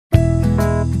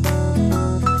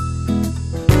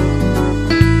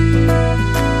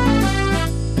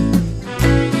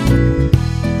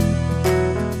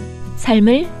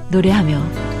삶을 노래하며.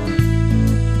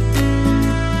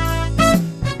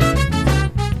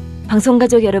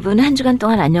 방송가족 여러분, 한 주간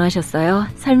동안 안녕하셨어요?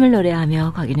 삶을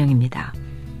노래하며 곽인영입니다.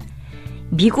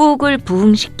 미국을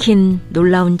부흥시킨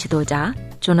놀라운 지도자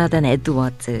조나단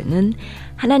에드워즈는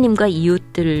하나님과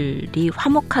이웃들이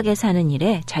화목하게 사는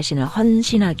일에 자신을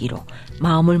헌신하기로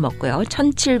마음을 먹고요.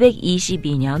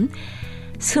 1722년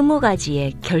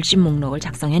 20가지의 결심 목록을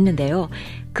작성했는데요.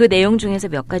 그 내용 중에서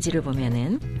몇 가지를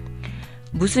보면은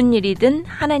무슨 일이든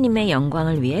하나님의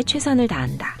영광을 위해 최선을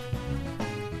다한다.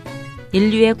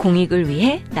 인류의 공익을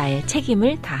위해 나의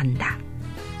책임을 다한다.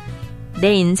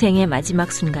 내 인생의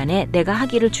마지막 순간에 내가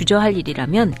하기를 주저할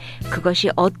일이라면 그것이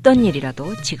어떤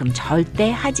일이라도 지금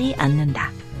절대 하지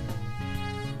않는다.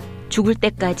 죽을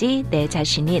때까지 내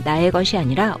자신이 나의 것이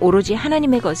아니라 오로지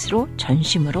하나님의 것으로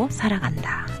전심으로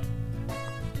살아간다.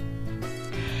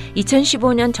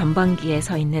 2015년 전반기에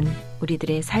서 있는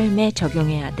우리들의 삶에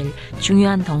적용해야 될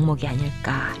중요한 덕목이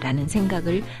아닐까라는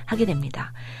생각을 하게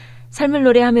됩니다. 삶을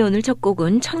노래하며 오늘 첫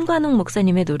곡은 천관욱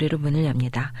목사님의 노래로 문을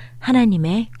엽니다.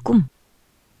 하나님의 꿈.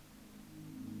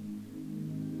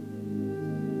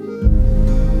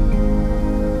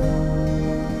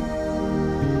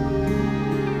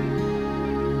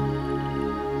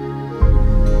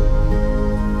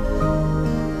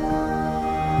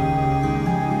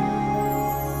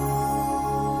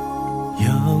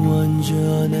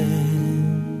 영원전에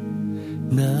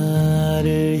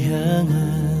나를 향한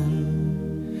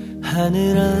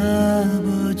하늘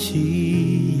아버지의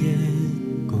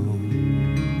꿈,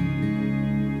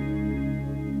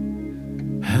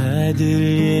 아들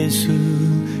예수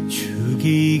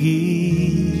죽이기까지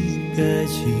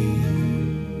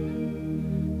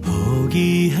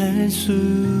포기할 수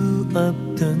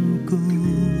없던 꿈,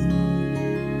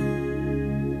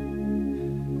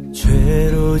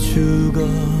 죄로 죽어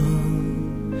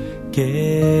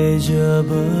깨져버린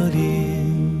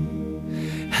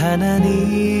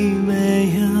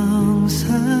하나님의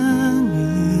형상을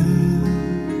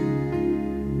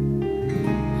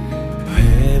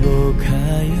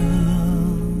회복하여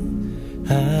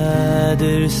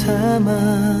아들 삼아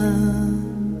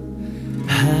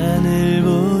하늘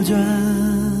보좌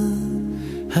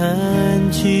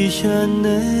앉히셨네.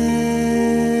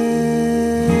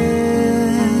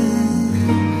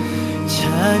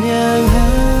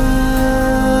 찬양하세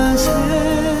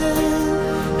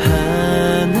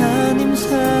하나님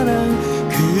사랑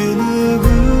그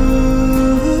누구도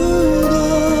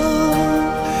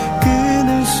끊을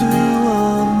수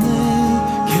없네.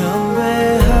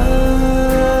 경외하세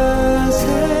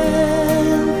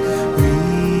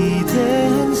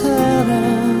위대한 사랑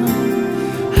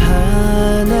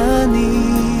하나님의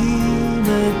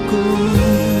꿈.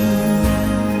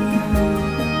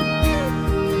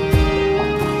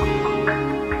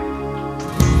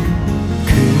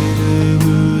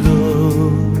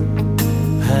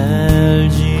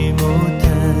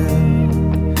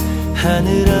 하늘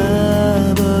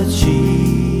아버지의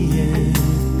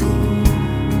꿈,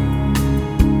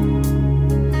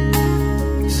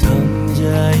 성자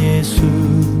예수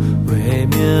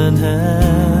외면할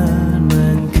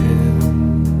만큼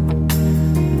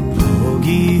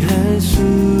포기할 수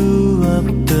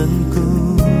없던 꿈,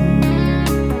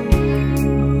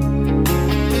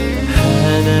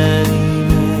 하나님의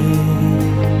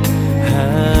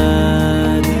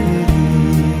아들이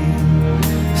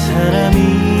사람이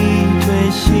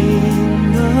되신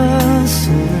것은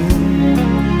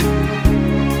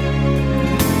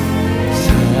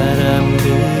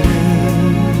사람들은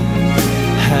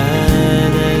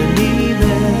하나님의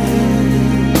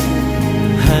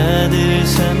아들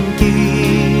삼기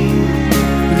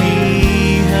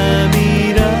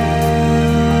위함이라.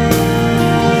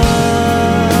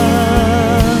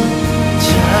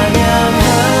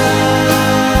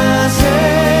 찬양하세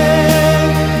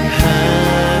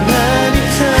하나님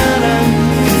사랑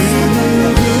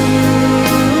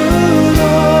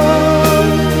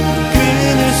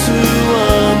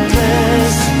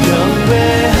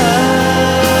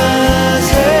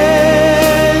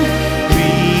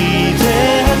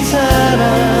위대한 사랑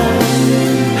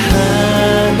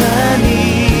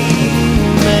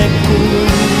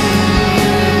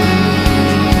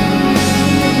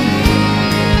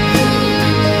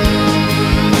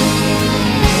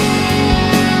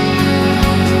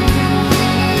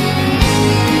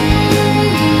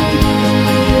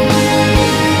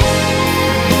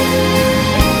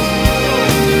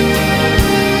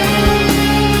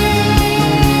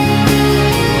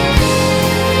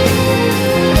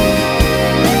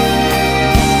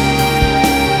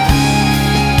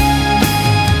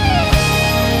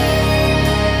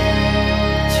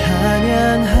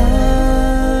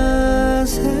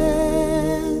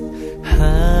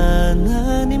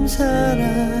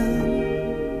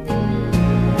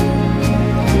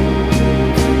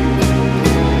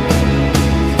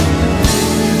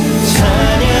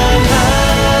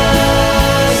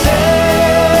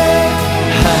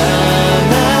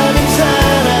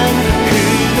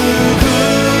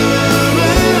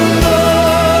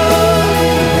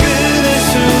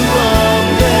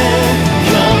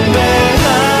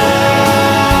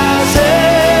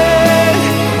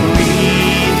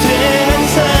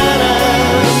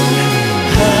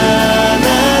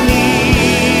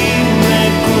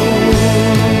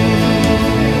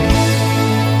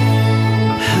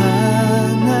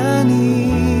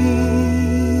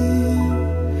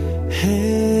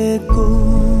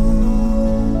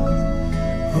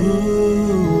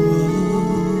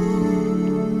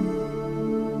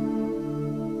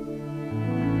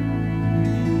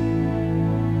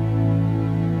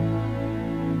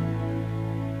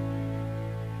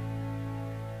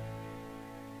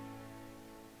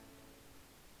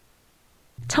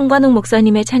청관욱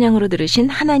목사님의 찬양으로 들으신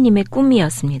하나님의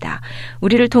꿈이었습니다.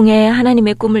 우리를 통해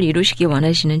하나님의 꿈을 이루시기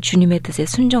원하시는 주님의 뜻에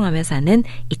순종하며 사는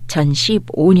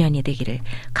 2015년이 되기를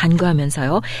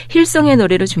간구하면서요. 힐송의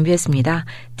노래로 준비했습니다.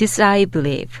 This I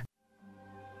Believe.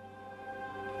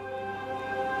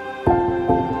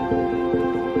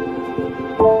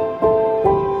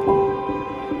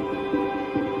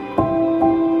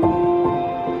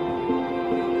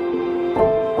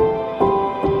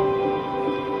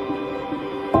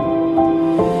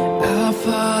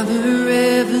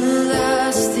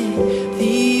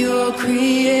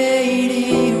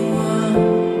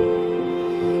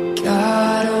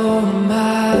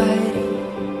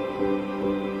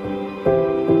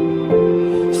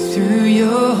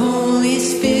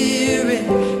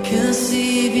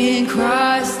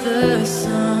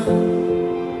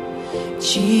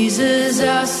 Jesus,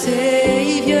 our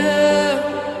Savior.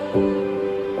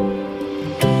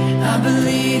 I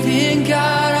believe in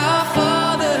God, our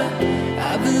Father.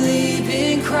 I believe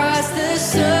in Christ the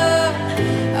Son.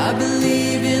 I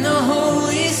believe in the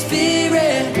Holy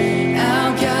Spirit.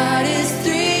 Our God is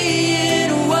three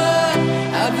in one.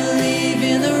 I believe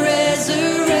in the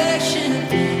resurrection,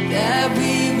 that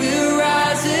we will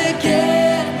rise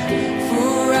again.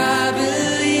 For I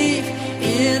believe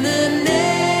in the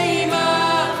name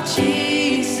of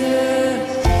Jesus.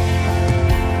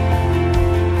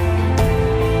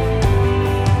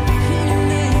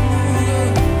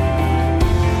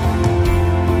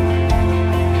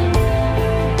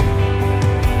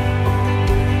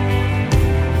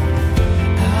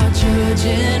 Our judge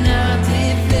and our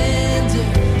defender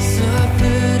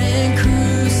suffered and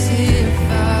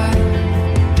crucified.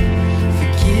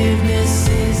 Forgiveness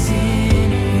is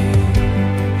in you.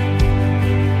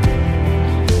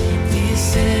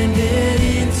 Descended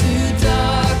into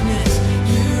darkness,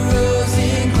 you rose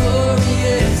in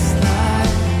glorious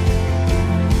light.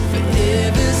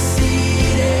 Forever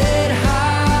seated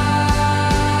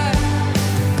high.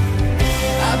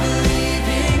 I believe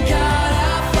in God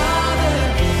our Father.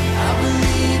 I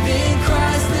believe in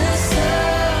Christ the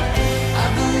Son. I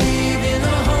believe in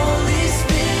the Holy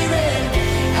Spirit.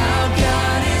 Our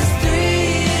God is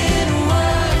three in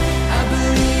one. I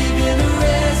believe in the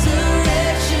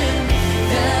resurrection,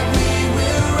 that we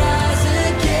will rise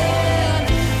again.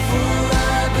 For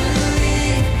I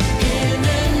believe in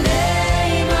the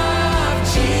name of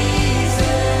Jesus.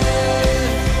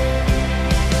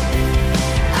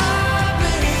 I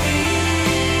believe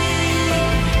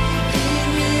in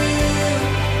you.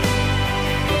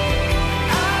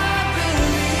 I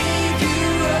believe you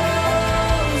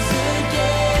rose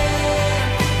again.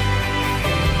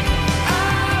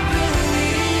 I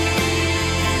believe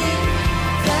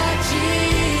that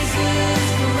Jesus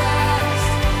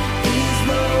Christ is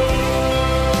Lord.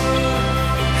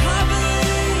 I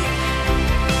believe,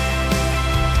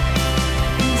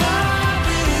 and I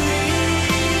believe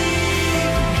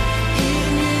in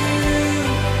you.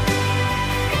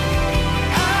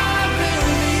 I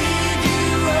believe you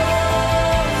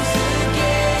rose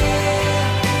again.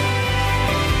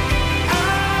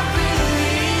 I believe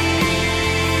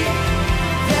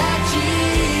that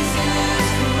Jesus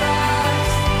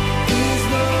Christ is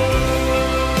Lord.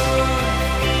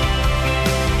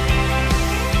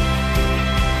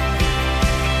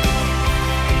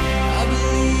 I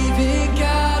believe in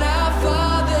God our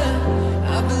Father.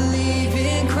 I believe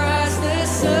in Christ the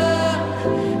Son.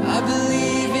 I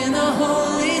believe in the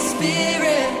Holy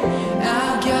Spirit.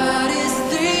 Our God is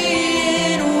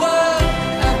three in one.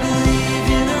 I believe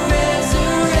in the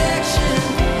resurrection,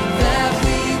 that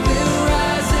we will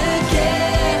rise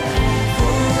again.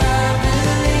 For I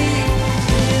believe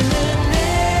in the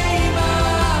name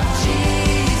of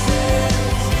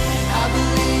Jesus. I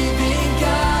believe in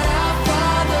God our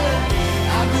Father.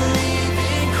 I believe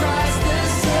in Christ the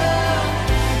Son.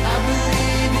 I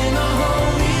believe in the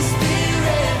Holy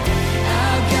Spirit.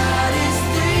 Our God is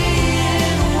three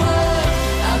in one.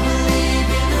 I believe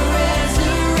in the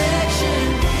resurrection,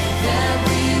 that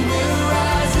we will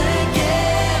rise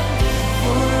again.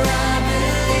 For I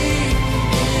believe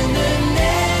in the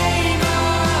name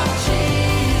of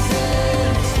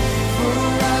Jesus. For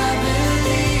I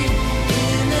believe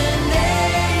in the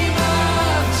name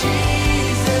of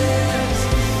Jesus.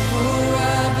 For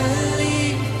I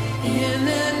believe in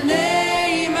the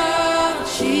name of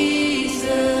Jesus.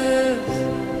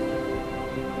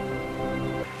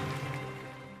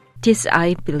 This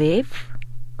I Believe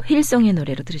힐송의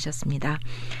노래로 들으셨습니다.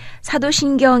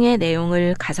 사도신경의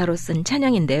내용을 가사로 쓴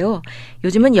찬양인데요.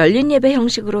 요즘은 열린 예배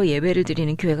형식으로 예배를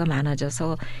드리는 교회가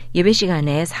많아져서 예배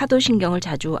시간에 사도신경을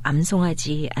자주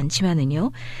암송하지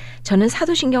않지만은요. 저는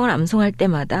사도신경을 암송할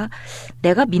때마다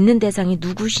내가 믿는 대상이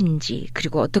누구신지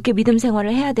그리고 어떻게 믿음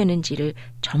생활을 해야 되는지를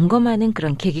점검하는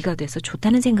그런 계기가 돼서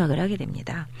좋다는 생각을 하게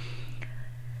됩니다.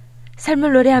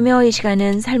 삶을 노래하며 이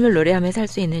시간은 삶을 노래하며 살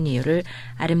수 있는 이유를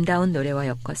아름다운 노래와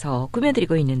엮어서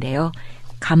꾸며드리고 있는데요.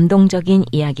 감동적인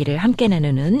이야기를 함께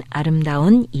나누는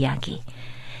아름다운 이야기.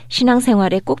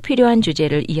 신앙생활에 꼭 필요한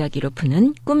주제를 이야기로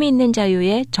푸는 꿈이 있는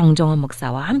자유의 정정원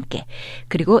목사와 함께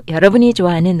그리고 여러분이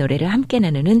좋아하는 노래를 함께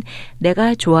나누는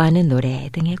내가 좋아하는 노래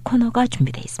등의 코너가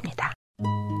준비되어 있습니다.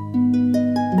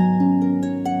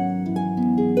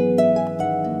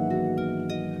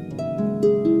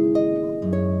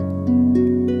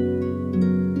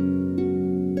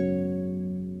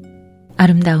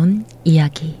 아름다운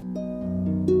이야기.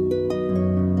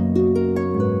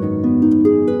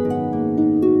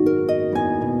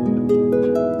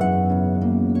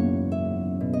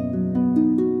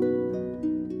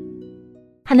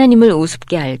 하나님을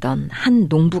우습게 알던 한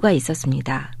농부가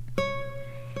있었습니다.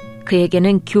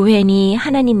 그에게는 교회니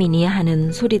하나님이니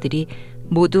하는 소리들이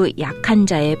모두 약한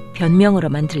자의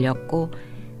변명으로만 들렸고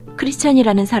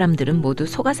크리스천이라는 사람들은 모두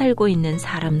속아 살고 있는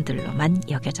사람들로만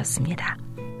여겨졌습니다.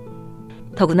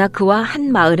 더구나 그와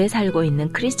한 마을에 살고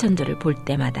있는 크리스천들을 볼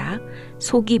때마다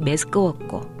속이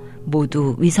메스꺼웠고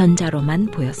모두 위선자로만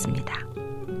보였습니다.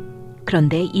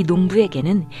 그런데 이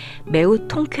농부에게는 매우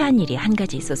통쾌한 일이 한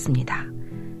가지 있었습니다.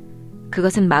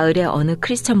 그것은 마을의 어느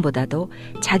크리스천보다도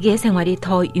자기의 생활이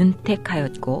더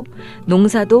윤택하였고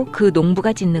농사도 그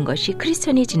농부가 짓는 것이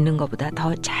크리스천이 짓는 것보다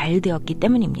더 잘 되었기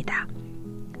때문입니다.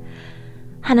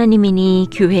 하나님이니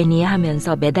교회니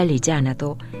하면서 매달리지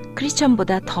않아도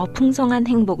크리스천보다 더 풍성한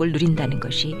행복을 누린다는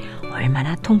것이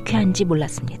얼마나 통쾌한지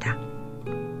몰랐습니다.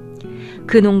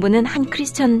 그 농부는 한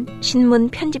크리스천 신문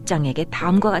편집장에게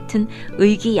다음과 같은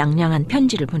의기양양한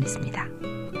편지를 보냈습니다.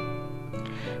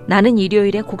 나는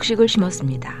일요일에 곡식을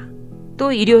심었습니다.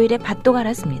 또 일요일에 밭도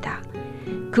갈았습니다.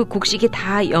 그 곡식이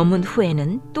다 여문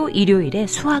후에는 또 일요일에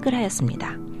수확을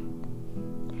하였습니다.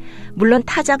 물론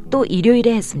타작도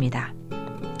일요일에 했습니다.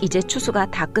 이제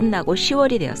추수가 다 끝나고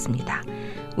 10월이 되었습니다.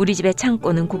 우리 집의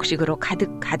창고는 곡식으로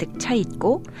가득 차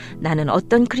있고 나는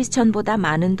어떤 크리스천보다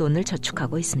많은 돈을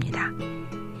저축하고 있습니다.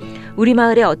 우리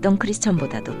마을의 어떤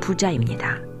크리스천보다도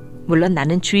부자입니다. 물론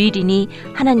나는 주일이니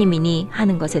하나님이니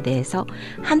하는 것에 대해서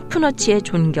한 푼어치의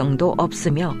존경도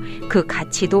없으며 그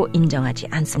가치도 인정하지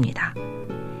않습니다.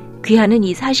 귀하는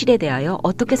이 사실에 대하여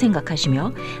어떻게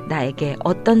생각하시며 나에게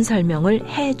어떤 설명을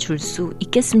해줄 수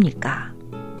있겠습니까?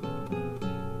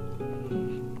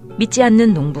 믿지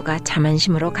않는 농부가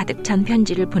자만심으로 가득 찬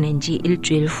편지를 보낸 지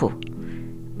일주일 후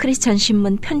크리스천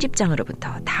신문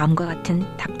편집장으로부터 다음과 같은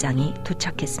답장이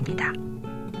도착했습니다.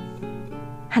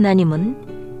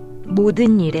 하나님은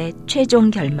모든 일의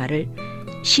최종 결말을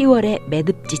 10월에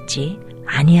매듭짓지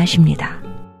아니하십니다.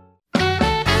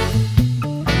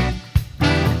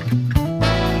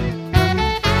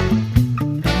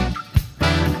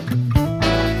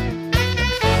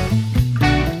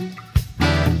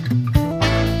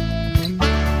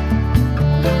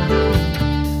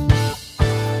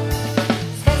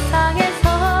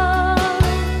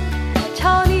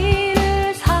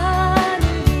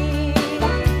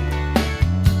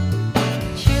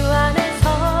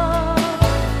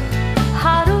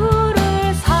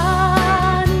 하루를 살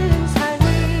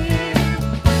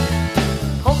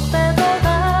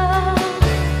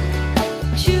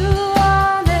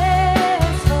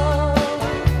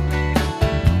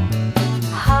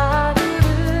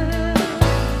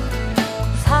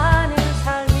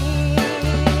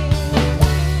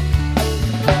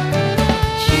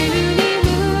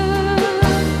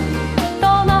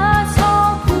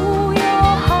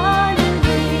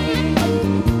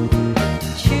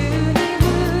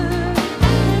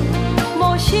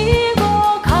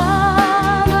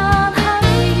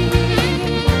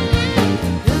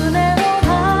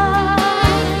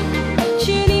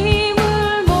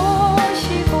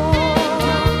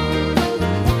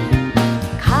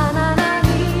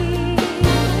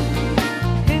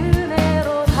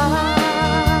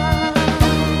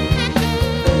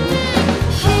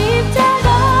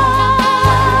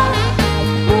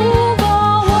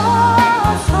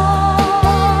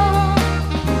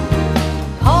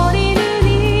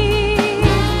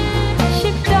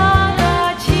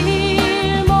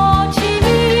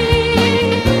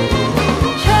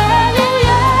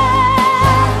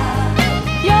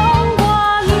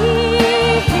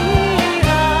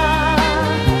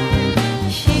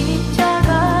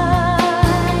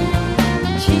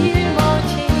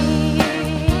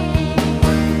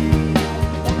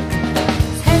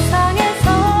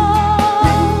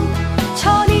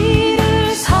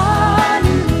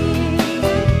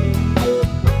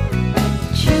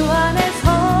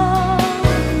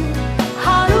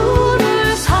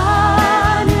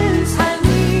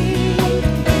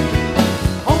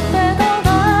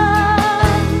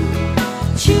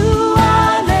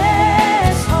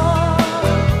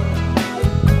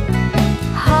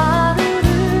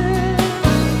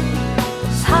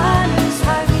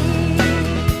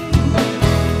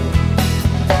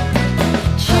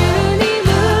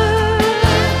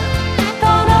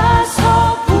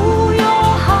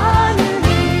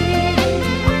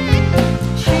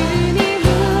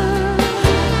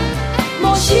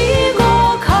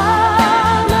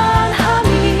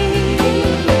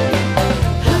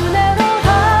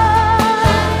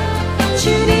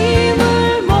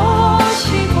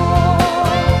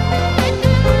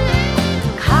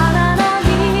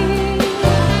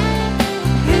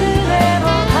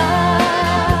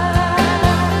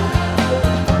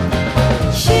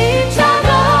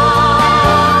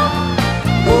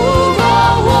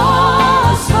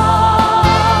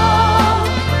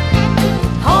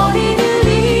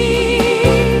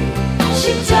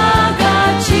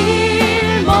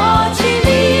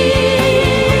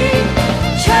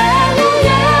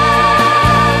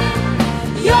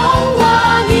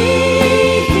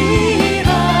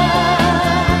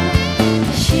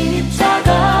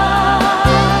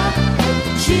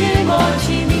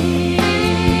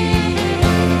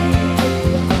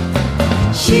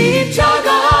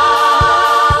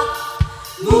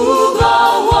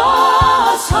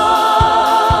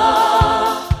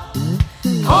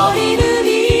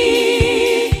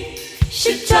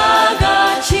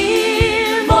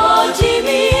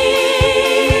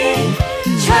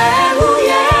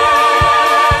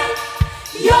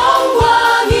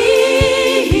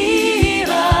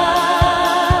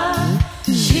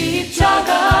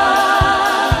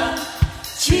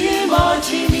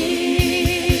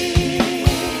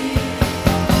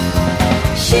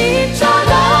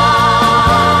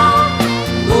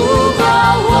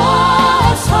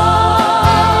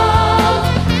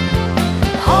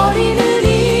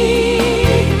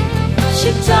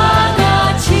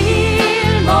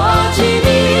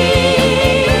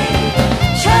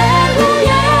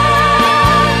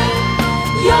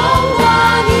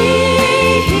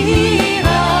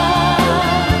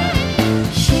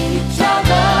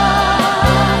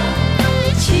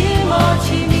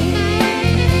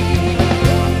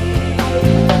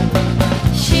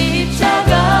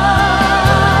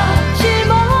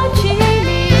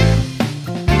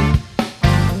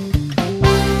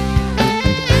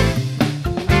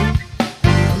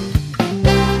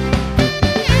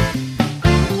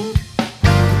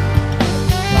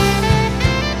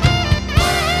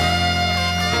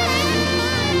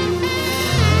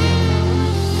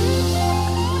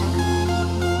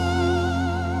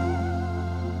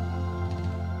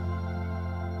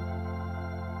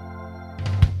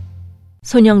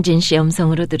손영진 씨의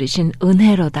음성으로 들으신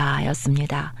은혜로다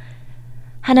였습니다.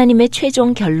 하나님의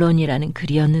최종 결론이라는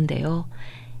글이었는데요.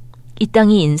 이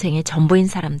땅이 인생의 전부인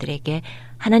사람들에게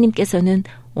하나님께서는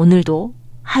오늘도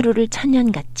하루를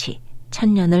천년같이,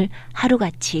 천년을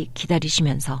하루같이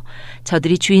기다리시면서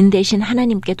저들이 주인 되신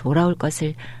하나님께 돌아올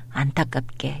것을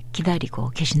안타깝게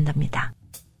기다리고 계신답니다.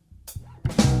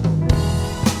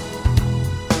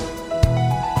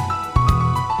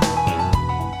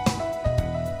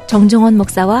 정정원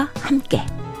목사와 함께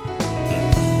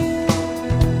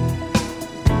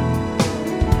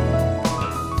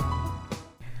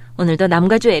오늘도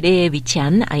남가주 LA에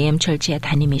위치한 IM철치의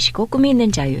담임이시고 꿈이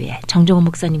있는 자유의 정정원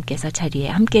목사님께서 자리에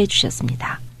함께해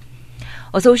주셨습니다.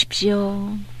 어서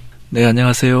오십시오. 네,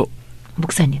 안녕하세요.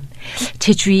 목사님,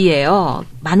 제 주위에요.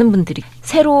 많은 분들이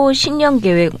새로 신년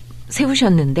계획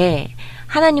세우셨는데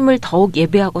하나님을 더욱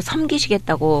예배하고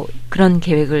섬기시겠다고 그런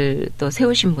계획을 또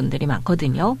세우신 분들이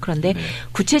많거든요. 그런데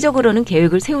구체적으로는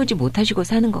계획을 세우지 못하시고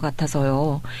사는 것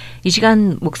같아서요. 이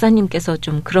시간 목사님께서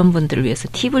좀 그런 분들을 위해서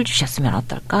팁을 주셨으면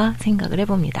어떨까 생각을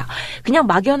해봅니다. 그냥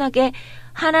막연하게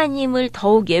하나님을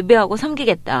더욱 예배하고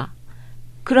섬기겠다.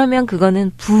 그러면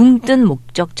그거는 붕 뜬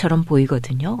목적처럼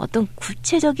보이거든요. 어떤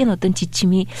구체적인 어떤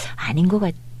지침이 아닌 것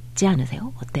같지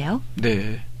않으세요? 어때요?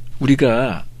 네.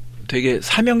 우리가 되게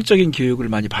사명적인 교육을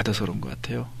많이 받아서 그런 것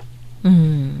같아요.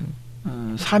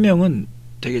 사명은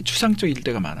되게 추상적일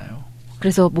때가 많아요.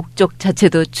 그래서 목적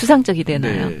자체도 추상적이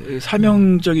되나요? 네.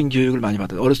 사명적인 교육을 많이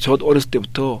받아요. 저 어렸을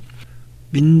때부터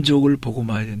민족을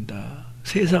복음화해야 된다.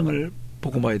 세상을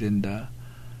복음화해야 된다.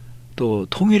 또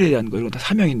통일에 대한 거 이런 거 다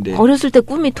사명인데. 어렸을 때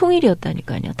꿈이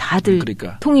통일이었다니까요. 다들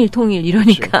그러니까. 통일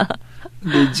이러니까. 그렇죠.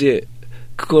 근데 이제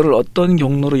그거를 어떤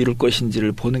경로로 이룰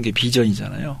것인지를 보는 게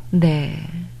비전이잖아요. 네.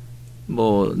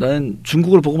 뭐 나는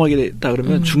중국어를 복음하게 됐다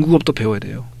그러면 중국어부터 배워야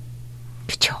돼요.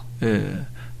 그렇죠. 예,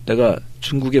 내가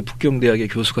중국의 북경대학의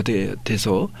교수가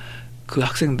돼서 그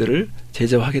학생들을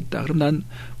제자화하겠다. 그럼 난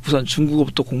우선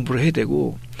중국어부터 공부를 해야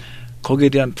되고 거기에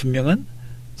대한 분명한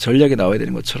전략이 나와야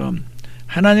되는 것처럼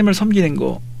하나님을 섬기는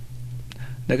거,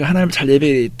 내가 하나님을 잘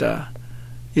예배해야 있다.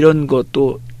 이런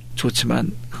것도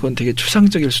좋지만 그건 되게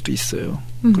추상적일 수도 있어요.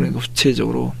 그러니까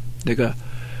구체적으로 내가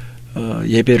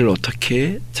예배를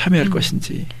어떻게 참여할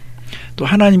것인지, 또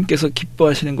하나님께서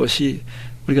기뻐하시는 것이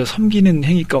우리가 섬기는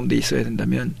행위 가운데 있어야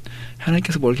된다면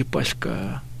하나님께서 뭘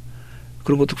기뻐하실까,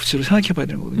 그런 것도 구체적으로 생각해 봐야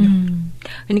되는 거거든요.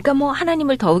 그러니까 뭐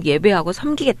하나님을 더욱 예배하고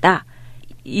섬기겠다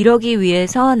이러기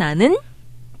위해서 나는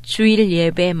주일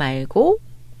예배 말고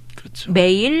그렇죠.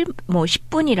 매일 뭐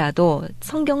 10분이라도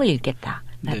성경을 읽겠다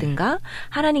라든가, 네.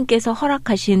 하나님께서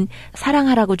허락하신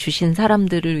사랑하라고 주신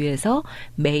사람들을 위해서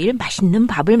매일 맛있는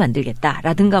밥을 만들겠다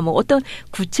라든가, 뭐 어떤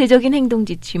구체적인 행동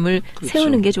지침을 그렇죠.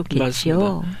 세우는 게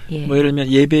좋겠죠. 예. 뭐 예를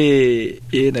들면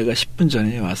예배에 내가 10분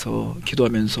전에 와서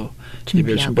기도하면서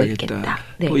예배를 준비하겠다.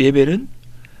 네. 또 예배는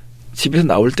집에서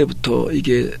나올 때부터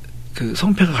이게 그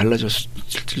성패가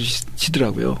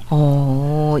갈라지더라고요.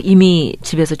 이미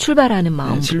집에서 출발하는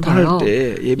마음부터요. 네, 출발할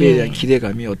때 예배에 대한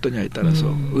기대감이 어떠냐에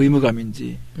따라서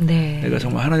의무감인지, 네. 내가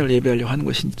정말 하나님을 예배하려고 하는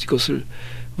것인지, 그것을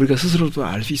우리가 스스로도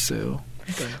알 수 있어요.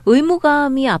 그러니까.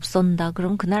 의무감이 앞선다.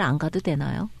 그럼 그날 안 가도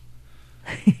되나요?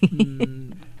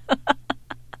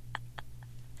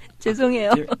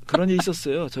 죄송해요. 그런 일이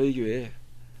있었어요. 저희 교회에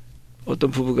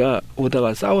어떤 부부가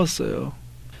오다가 싸웠어요.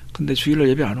 근데 주일날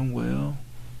예배 안 온 거예요.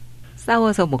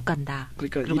 싸워서 못 간다.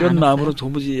 그러니까 이런 마음으로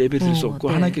도무지 예배 드릴 수 없고,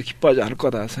 네. 하나님께 기뻐하지 않을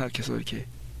거다 생각해서 이렇게.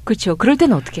 그렇죠. 그럴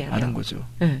때는 어떻게 해야 돼요? 아는 거죠.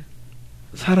 네.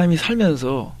 사람이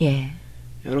살면서 예.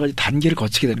 여러 가지 단계를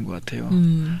거치게 되는 것 같아요.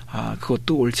 아,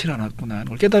 그것도 옳지 않았구나.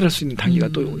 그걸 깨달을 수 있는 단계가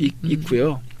또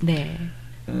있고요. 네.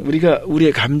 우리가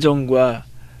우리의 감정과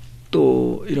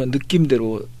또 이런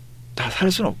느낌대로 다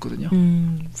살 수는 없거든요.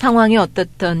 상황이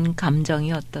어떻든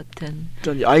감정이 어떻든.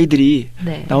 아이들이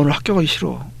네. 나 오늘 학교 가기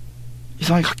싫어.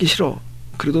 이상하게 갖기 싫어.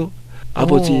 그래도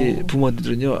아버지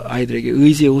부모들은요, 아이들에게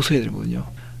의지에 호소해야 되거든요.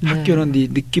 네. 학교는 네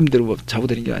느낌대로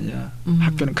잡아들이는 게 아니야.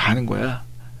 학교는 가는 거야.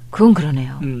 그건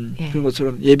그러네요. 예. 그런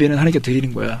것처럼 예배는 하나님께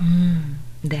드리는 거야.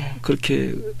 네.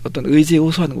 그렇게 어떤 의지에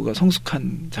호소하는 거가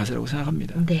성숙한 자세라고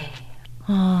생각합니다. 네.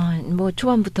 뭐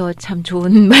초반부터 참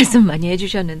좋은 말씀 많이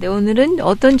해주셨는데, 오늘은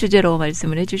어떤 주제로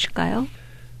말씀을 해주실까요?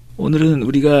 오늘은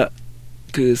우리가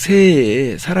그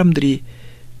새해에 사람들이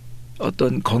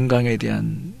어떤 건강에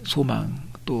대한 소망,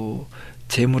 또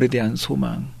재물에 대한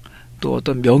소망, 또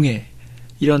어떤 명예,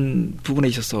 이런 부분에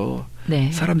있어서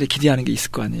네. 사람들이 기대하는 게 있을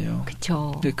거 아니에요.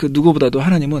 그렇죠. 그 누구보다도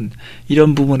하나님은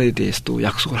이런 부분에 대해서도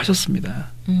약속을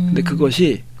하셨습니다. 근데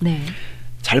그것이 네.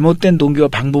 잘못된 동기와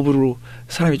방법으로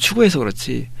사람이 추구해서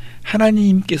그렇지,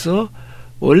 하나님께서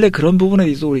원래 그런 부분에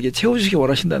대해서 우리에게 채워주시기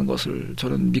원하신다는 것을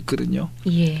저는 믿거든요.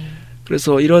 예.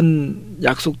 그래서 이런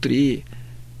약속들이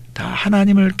다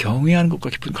하나님을 경외하는 것과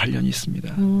깊은 관련이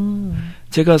있습니다.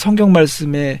 제가 성경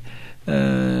말씀에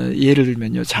예를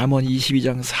들면요. 잠언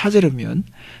 22장 4절을 보면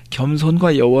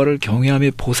겸손과 여호와를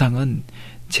경외함의 보상은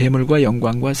재물과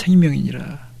영광과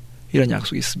생명이니라. 이런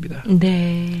약속이 있습니다.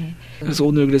 네. 그래서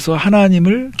오늘 그래서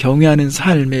하나님을 경외하는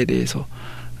삶에 대해서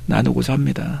나누고자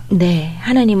합니다. 네.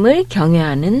 하나님을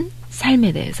경외하는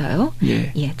삶에 대해서요.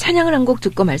 예. 예. 찬양을 한 곡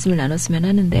듣고 말씀을 나눴으면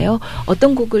하는데요.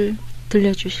 어떤 곡을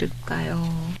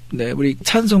들려주실까요? 네. 우리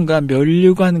찬송가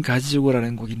면류관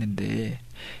가지고라는 곡이 있는데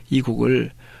이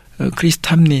곡을 크리스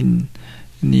탐린이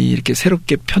이렇게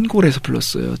새롭게 편곡을 해서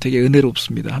불렀어요. 되게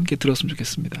은혜롭습니다. 함께 들었으면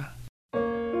좋겠습니다.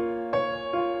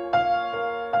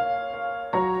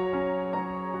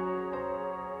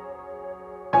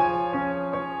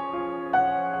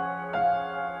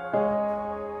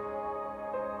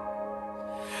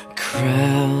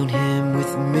 Crown him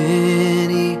with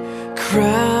many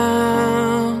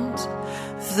crowns,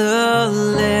 the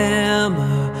Lamb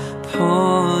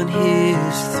upon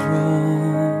his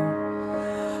throne.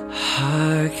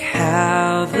 Hark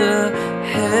how the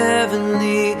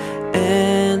heavenly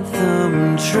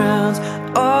anthem drowns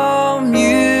all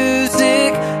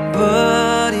music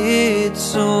but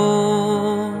its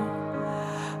own.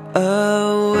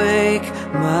 Awake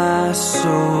my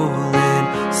soul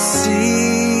and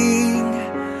sing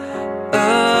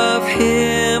of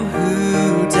him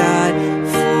who died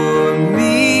for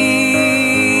me.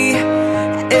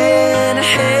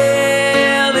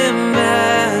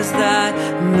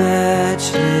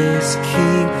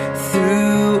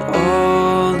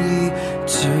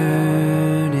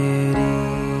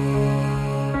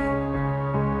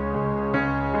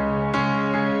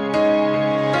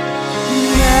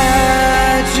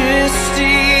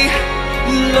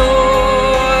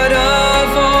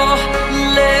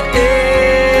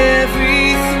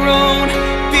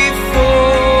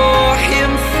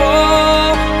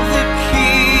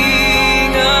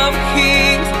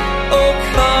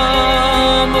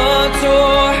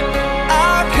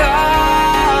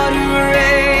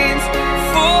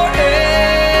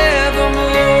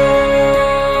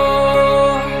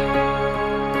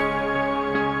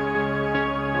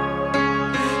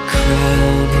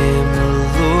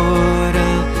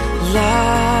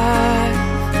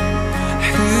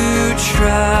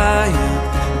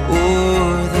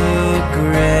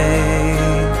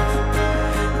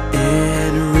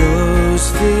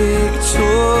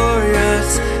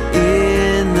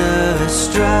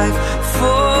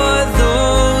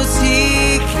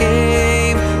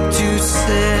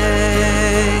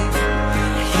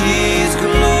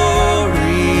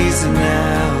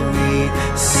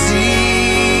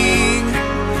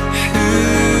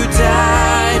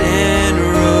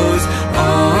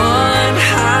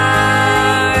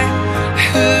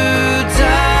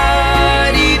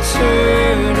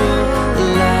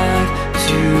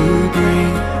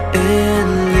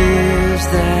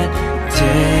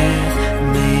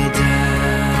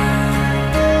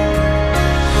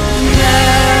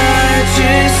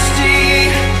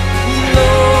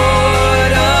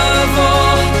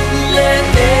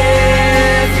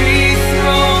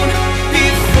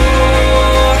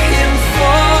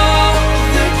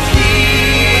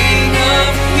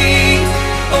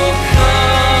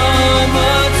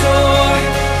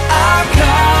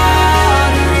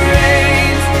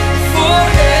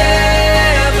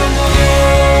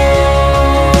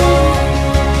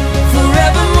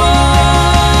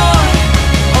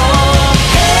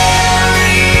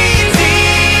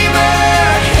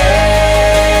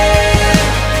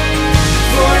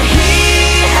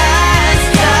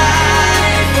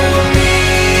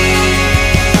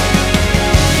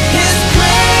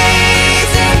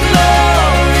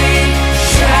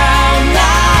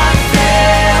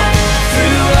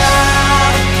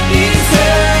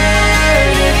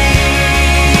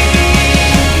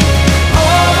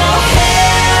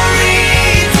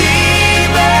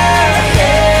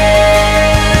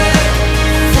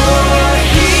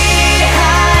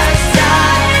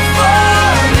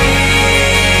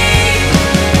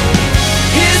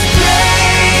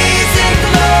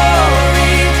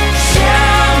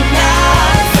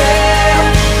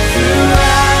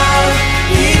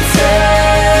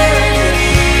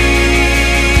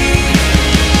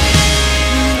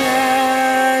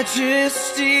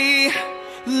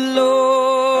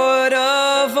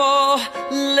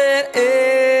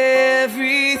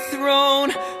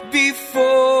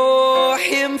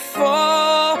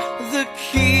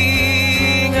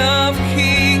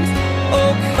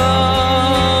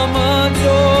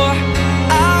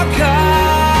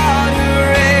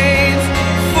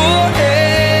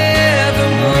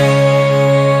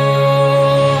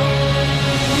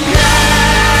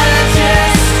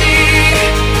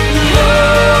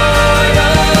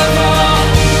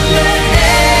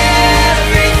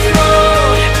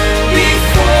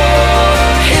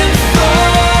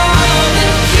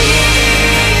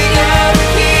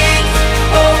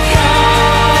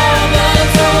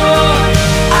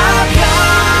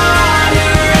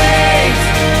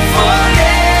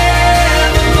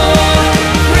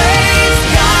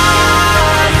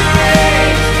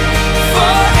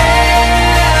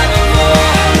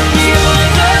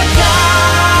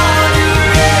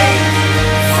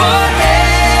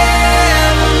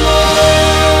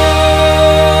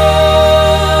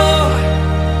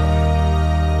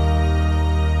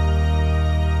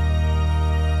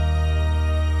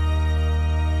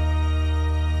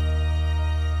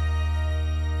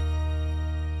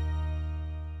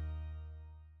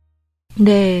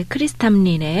 네,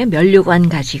 크리스탐린의 면류관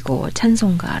가지고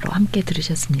찬송가로 함께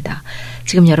들으셨습니다.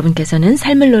 지금 여러분께서는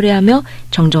삶을 노래하며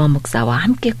정정원 목사와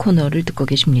함께 코너를 듣고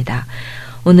계십니다.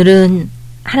 오늘은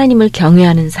하나님을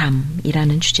경외하는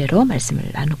삶이라는 주제로 말씀을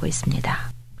나누고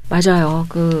있습니다. 맞아요.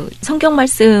 그 성경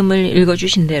말씀을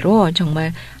읽어주신 대로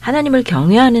정말 하나님을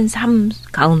경외하는 삶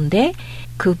가운데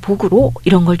그 복으로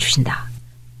이런 걸 주신다.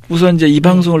 우선 이제 이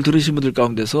방송을 들으신 분들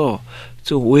가운데서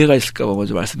좀 오해가 있을까 봐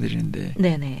먼저 말씀드리는데,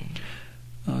 네네.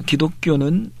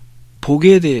 기독교는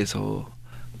복에 대해서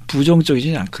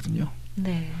부정적이지는 않거든요.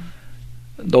 네.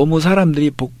 너무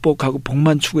사람들이 복하고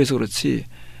복만 추구해서 그렇지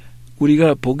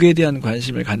우리가 복에 대한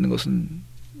관심을 갖는 것은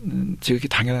지극히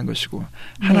당연한 것이고,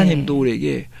 하나님도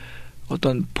우리에게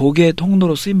어떤 복의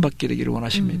통로로 쓰임받게 되기를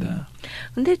원하십니다.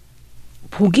 근데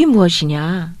복이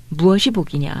무엇이냐, 무엇이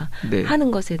복이냐 네.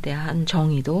 하는 것에 대한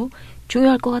정의도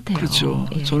중요할 것 같아요. 그렇죠.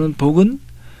 예. 저는 복은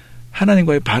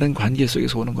하나님과의 바른 관계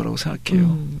속에서 오는 거라고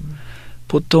생각해요.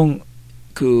 보통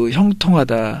그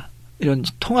형통하다, 이런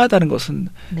통하다는 것은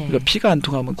네. 우리가 피가 안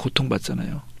통하면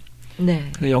고통받잖아요.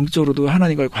 네. 영적으로도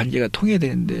하나님과의 관계가 통해야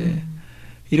되는데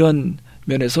이런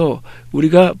면에서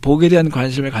우리가 복에 대한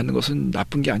관심을 갖는 것은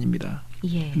나쁜 게 아닙니다.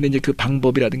 예. 근데 이제 그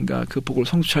방법이라든가 그 복을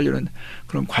성취하려는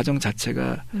그런 과정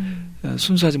자체가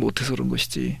순수하지 못해서 그런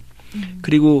것이지.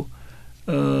 그리고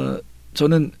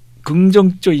저는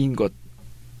긍정적인 것,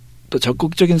 또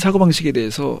적극적인 사고방식에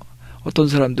대해서 어떤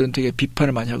사람들은 되게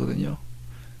비판을 많이 하거든요.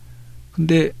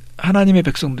 근데 하나님의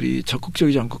백성들이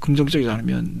적극적이지 않고 긍정적이지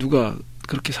않으면 누가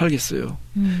그렇게 살겠어요.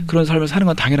 그런 삶을 사는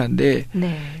건 당연한데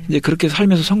네. 이제 그렇게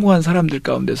살면서 성공한 사람들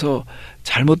가운데서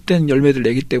잘못된 열매들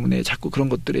내기 때문에 자꾸 그런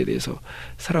것들에 대해서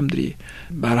사람들이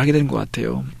말하게 되는 것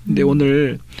같아요. 근데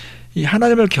오늘 이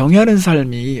하나님을 경외하는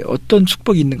삶이 어떤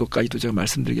축복이 있는 것까지도 제가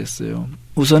말씀드리겠어요.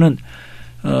 우선은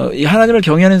이 하나님을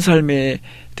경외하는 삶에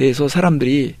대해서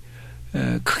사람들이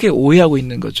크게 오해하고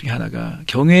있는 것 중에 하나가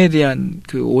경외에 대한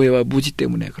그 오해와 무지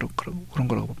때문에 그런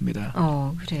거라고 봅니다.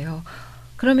 그래요.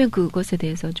 그러면 그것에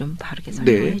대해서 좀 바르게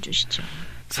설명해 주시죠.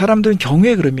 사람들은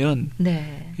경외 그러면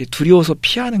네. 두려워서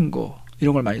피하는 거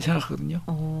이런 걸 많이 생각하거든요.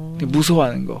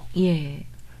 무서워하는 거. 예.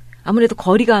 아무래도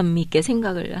거리감 있게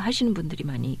생각을 하시는 분들이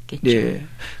많이 있겠죠. 네.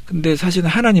 근데 사실은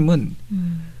하나님은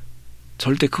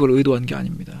절대 그걸 의도한 게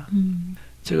아닙니다.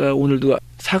 제가 오늘도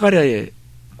사가랴의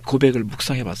고백을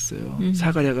묵상해 봤어요.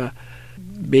 사가랴가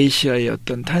메시아의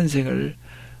어떤 탄생을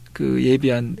그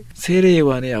예비한 세례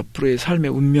요한의 앞으로의 삶의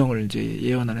운명을 이제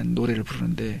예언하는 노래를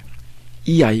부르는데,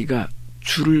 이 아이가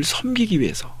주를 섬기기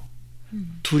위해서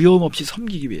두려움 없이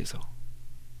섬기기 위해서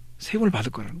세움을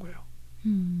받을 거라는 거예요.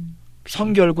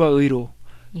 성결과 의로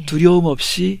두려움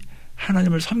없이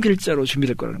하나님을 섬길 자로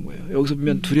준비될 거라는 거예요. 여기서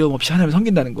보면 두려움 없이 하나님을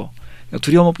섬긴다는 거,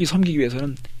 두려움 없이 섬기기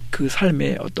위해서는 그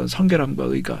삶에 어떤 성결함과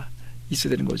의가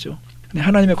있어야 되는 거죠. 근데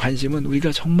하나님의 관심은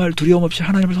우리가 정말 두려움 없이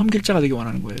하나님을 섬길 자가 되기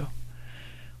원하는 거예요.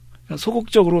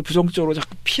 소극적으로 부정적으로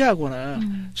자꾸 피하거나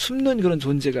숨는 그런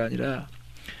존재가 아니라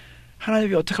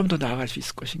하나님이 어떻게 하면 더 나아갈 수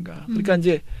있을 것인가. 그러니까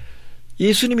이제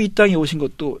예수님이 이 땅에 오신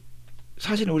것도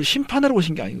사실은 우리 심판하러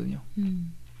오신 게 아니거든요.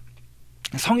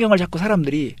 성경을 자꾸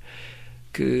사람들이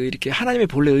이렇게 하나님의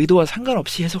본래 의도와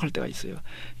상관없이 해석할 때가 있어요.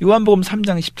 요한복음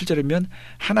 3장 17절이면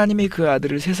하나님이 그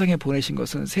아들을 세상에 보내신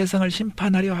것은 세상을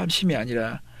심판하려 하심이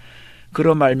아니라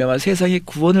그런 말미암아 세상에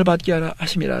구원을 받게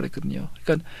하심이라 그랬거든요.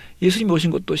 그러니까 예수님이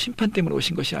오신 것도 심판 때문에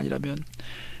오신 것이 아니라면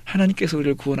하나님께서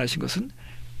우리를 구원하신 것은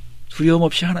두려움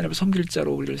없이 하나님을 섬길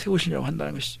자로 우리를 세우시려고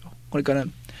한다는 것이죠.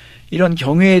 그러니까는 이런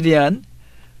경외에 대한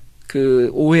그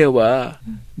오해와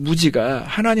무지가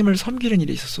하나님을 섬기는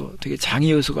일에 있어서 되게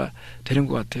장애 요소가 되는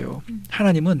것 같아요.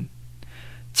 하나님은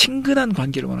친근한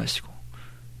관계를 원하시고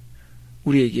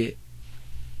우리에게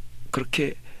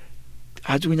그렇게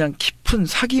아주 그냥 깊은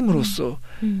사귐으로서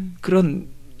그런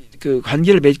그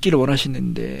관계를 맺기를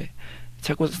원하시는데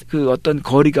자꾸 그 어떤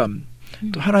거리감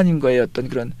또 하나님과의 어떤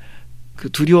그런 그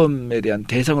두려움에 대한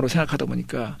대상으로 생각하다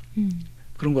보니까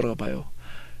그런 거라고 봐요.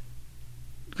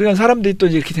 그러니까 사람들이 또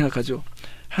이렇게 생각하죠.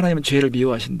 하나님은 죄를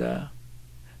미워하신다.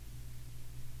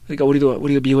 그러니까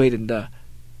우리가 미워해야 된다.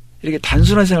 이렇게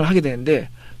단순한 생각을 하게 되는데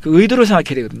그 의도를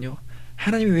생각해야 되거든요.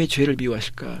 하나님이 왜 죄를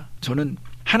미워하실까? 저는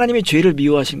하나님이 죄를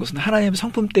미워하신 것은 하나님의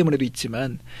성품 때문에도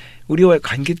있지만 우리와의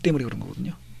관계 때문에 그런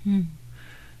거거든요.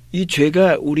 이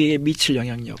죄가 우리에게 미칠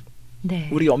영향력, 네.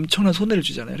 우리에게 엄청난 손해를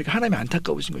주잖아요. 그러니까 하나님이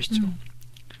안타까우신 것이죠.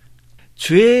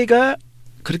 죄가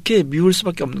그렇게 미울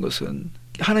수밖에 없는 것은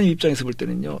하나님 입장에서 볼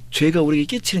때는요, 죄가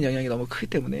우리에게 끼치는 영향이 너무 크기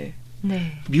때문에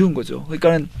네. 미운 거죠.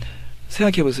 그러니까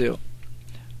생각해 보세요.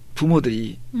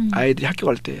 부모들이 아이들이 학교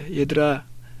갈 때 얘들아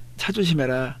차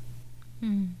조심해라.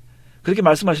 그렇게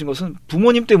말씀하신 것은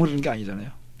부모님 때문에 그런 게 아니잖아요.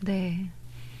 네.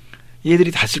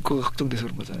 얘들이 다칠 거가 걱정돼서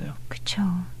그런 거잖아요. 그렇죠.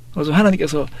 그래서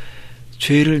하나님께서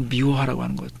죄를 미워하라고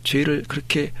하는 것, 죄를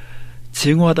그렇게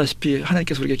증오하다시피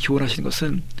하나님께서 우리에게 기원하시는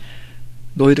것은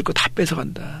너희들 거 다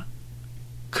뺏어간다.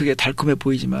 그게 달콤해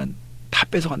보이지만 다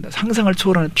뺏어간다. 상상을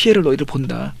초월하는 피해를 너희들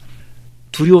본다.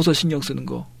 두려워서 신경 쓰는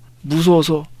거,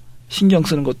 무서워서 신경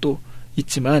쓰는 것도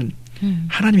있지만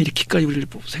하나님이 이렇게까지 우리를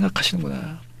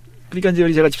생각하시는구나. 그러니까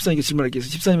이제 제가 집사님께 질문할게요.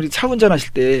 집사님이 차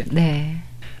운전하실 때 네.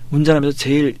 운전하면서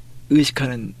제일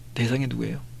의식하는 대상이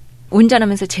누구예요?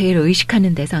 운전하면서 제일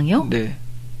의식하는 대상이요? 네.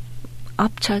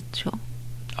 앞차죠.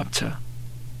 앞차.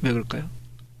 왜 그럴까요?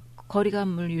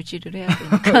 거리감을 유지를 해야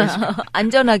되니까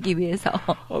안전하기 위해서.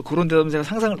 그런 데다 제가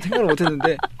생각을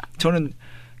못했는데 저는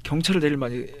경찰을 제일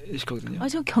많이 의식하거든요.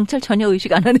 저 경찰 전혀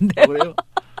의식 안 하는데요. 그래요?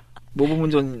 모범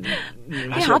운전을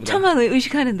하시나 앞차만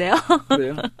의식하는데요.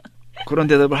 그래요? 그런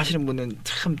대답을 하시는 분은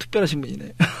참 특별하신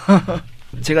분이네.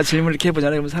 제가 질문을 이렇게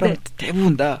해보잖아요. 그러면 사람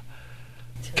대부분 다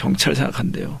경찰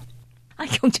생각한대요.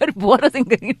 경찰을 뭐하러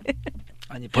생각해?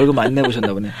 아니 벌금 안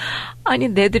내보셨나 보네. 아니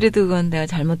내드려도 그건 내가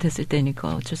잘못했을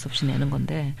때니까 어쩔 수 없이 내는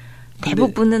건데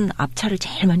대부분은 앞차를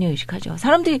제일 많이 의식하죠.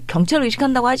 사람들이 경찰을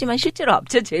의식한다고 하지만 실제로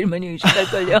앞차 제일 많이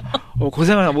의식할걸요.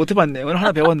 고생을 못 해봤네. 오늘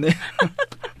하나 배웠네.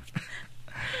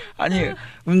 아니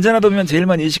운전하다 보면 제일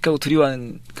많이 의식하고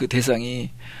두려워하는 그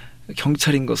대상이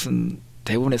경찰인 것은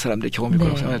대부분의 사람들의 경험일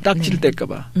거라고 생각해요. 딱지를 뗄까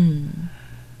봐.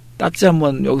 딱지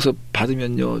한번 여기서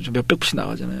받으면요 좀 몇백 불씩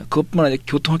나가잖아요. 그것뿐만 아니라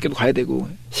교통학교도 가야 되고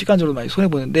시간적으로 많이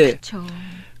손해보는데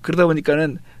그러다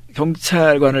보니까는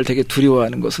경찰관을 되게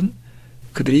두려워하는 것은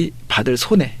그들이 받을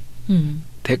손해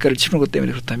대가를 치르는 것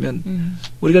때문에 그렇다면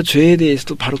우리가 죄에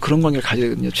대해서도 바로 그런 관계를 가져야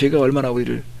되거든요. 죄가 얼마나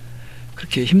우리를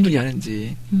그렇게 힘들게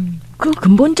하는지. 그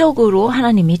근본적으로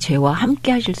하나님이 죄와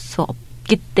함께 하실 수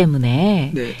없기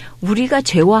때문에 네. 우리가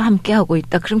죄와 함께 하고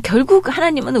있다. 그럼 결국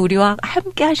하나님은 우리와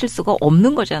함께 하실 수가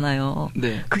없는 거잖아요.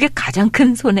 네. 그게 가장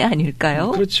큰 손해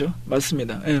아닐까요? 그렇죠.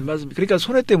 맞습니다. 네, 맞습니다. 그러니까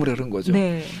손해 때문에 그런 거죠.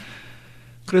 네.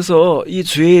 그래서 이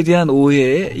죄에 대한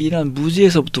오해, 이런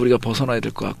무지에서부터 우리가 벗어나야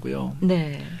될 것 같고요.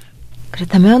 네.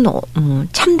 그렇다면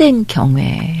참된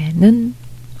경외는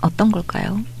어떤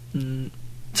걸까요?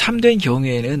 참된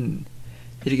경외는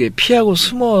이렇게 피하고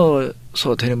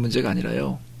숨어서 되는 문제가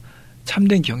아니라요.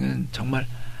 참된 경외는 정말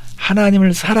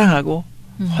하나님을 사랑하고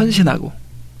헌신하고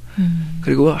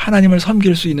그리고 하나님을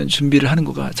섬길 수 있는 준비를 하는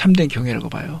거가 참된 경외라고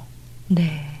봐요.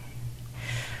 네.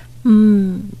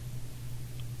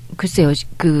 글쎄요.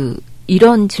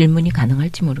 이런 질문이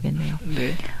가능할지 모르겠네요.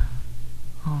 네.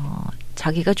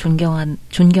 자기가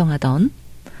존경하던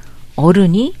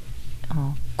어른이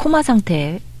코마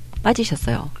상태에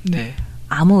빠지셨어요. 네.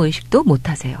 아무 의식도 못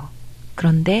하세요.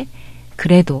 그런데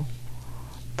그래도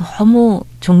너무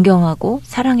존경하고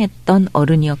사랑했던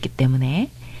어른이었기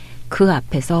때문에 그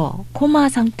앞에서 코마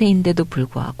상태인데도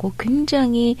불구하고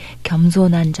굉장히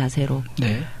겸손한 자세로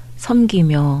네.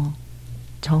 섬기며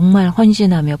정말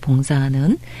헌신하며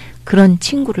봉사하는 그런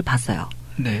친구를 봤어요.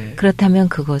 네. 그렇다면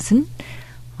그것은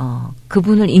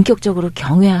그분을 인격적으로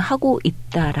경외하고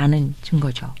있다라는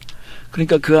증거죠.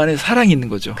 그러니까 그 안에 사랑이 있는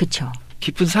거죠. 그렇죠.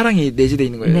 깊은 사랑이 내재되어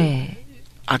있는 거예요. 네.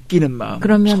 아끼는 마음,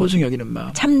 그러면 소중히 여기는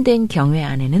마음. 참된 경외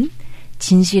안에는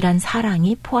진실한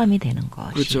사랑이 포함이 되는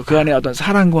것이죠. 그렇죠. 그 안에 어떤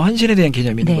사랑과 헌신에 대한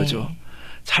개념이 있는 네. 거죠.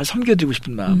 잘 섬겨드리고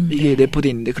싶은 마음. 이게 네. 내포되어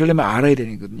있는데 그러려면 알아야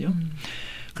되는 거거든요.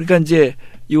 그러니까 이제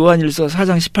요한일서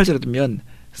 4장 18절에 보면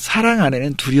사랑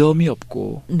안에는 두려움이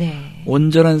없고 네.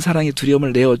 온전한 사랑이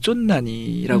두려움을 내어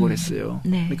쫓나니라고 그랬어요.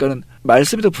 네. 그러니까는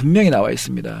말씀에도 분명히 나와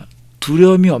있습니다.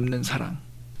 두려움이 없는 사랑.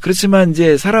 그렇지만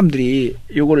이제 사람들이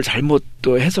요거를 잘못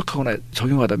또 해석하거나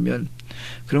적용하다면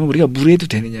그러면 우리가 무례해도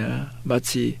되느냐.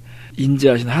 마치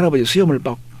인자하신 할아버지 수염을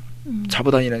막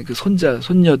잡아다니는 그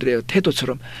손녀들의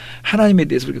태도처럼 하나님에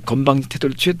대해서 그렇게 건방진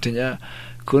태도를 취해도 되냐.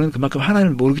 그거는 그만큼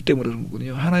하나님을 모르기 때문에 그런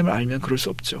거거든요. 하나님을 알면 그럴 수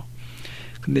없죠.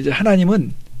 근데 이제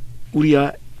하나님은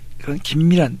우리와 그런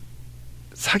긴밀한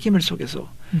사귐을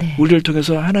속에서 네. 우리를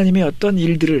통해서 하나님의 어떤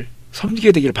일들을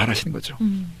섬기게 되기를 바라시는 거죠.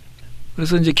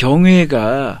 그래서 이제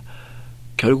경외가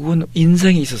결국은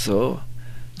인생에 있어서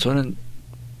저는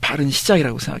바른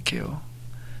시작이라고 생각해요.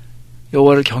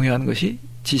 여호와를 경외하는 것이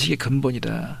지식의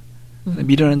근본이다.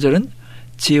 미련한 자는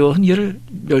지혜와 훈계를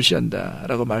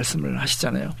멸시한다라고 말씀을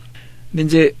하시잖아요. 근데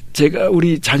이제 제가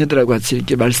우리 자녀들하고 같이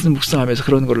이렇게 말씀 묵상하면서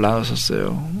그런 걸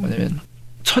나눴었어요. 뭐냐면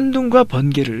천둥과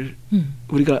번개를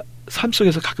우리가 삶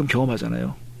속에서 가끔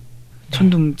경험하잖아요.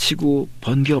 천둥 치고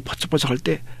번개가 버쩍버쩍 할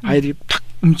때 아이들이 탁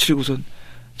움츠리고선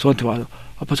저한테 와서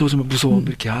아빠 저거 좀 무서워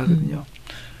이렇게 하거든요.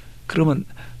 그러면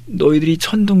너희들이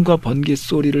천둥과 번개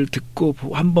소리를 듣고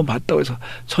한번 봤다고 해서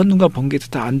천둥과 번개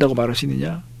다 안다고 말할 수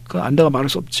있느냐? 그건 안다고 말할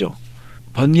수 없죠.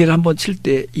 번개가 한번 칠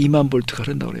때 2만 볼트가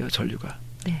흐른다고 그래요. 전류가.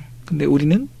 네. 근데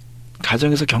우리는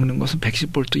가정에서 겪는 것은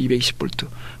 110볼트, 220볼트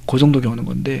그 정도 겪는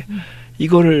건데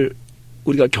이거를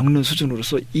우리가 겪는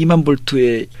수준으로서 2만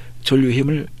볼트의 전류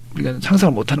힘을 우리가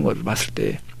상상을 못하는 걸 봤을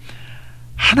때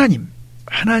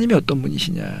하나님이 어떤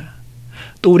분이시냐.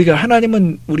 또 우리가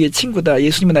하나님은 우리의 친구다,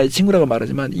 예수님은 나의 친구라고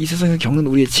말하지만 이 세상에서 겪는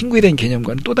우리의 친구에 대한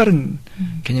개념과는 또 다른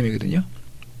개념이거든요.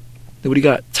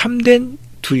 우리가 참된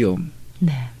두려움,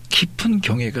 네. 깊은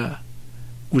경외가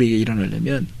우리에게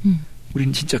일어나려면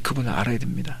우리는 진짜 그분을 알아야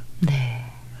됩니다. 네.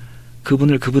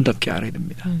 그분을 그분답게 알아야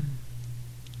됩니다.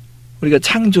 우리가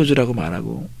창조주라고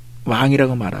말하고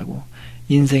왕이라고 말하고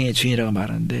인생의 주인이라고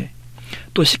말하는데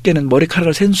또 쉽게는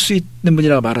머리카락을 셀 수 있는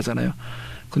분이라고 말하잖아요.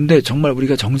 근데 정말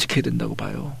우리가 정직해야 된다고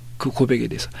봐요. 그 고백에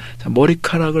대해서. 자,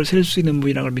 머리카락을 셀 수 있는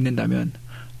분이라고 믿는다면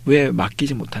왜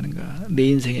맡기지 못하는가? 내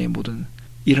인생의 모든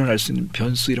일어날 수 있는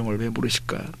변수 이런 걸 왜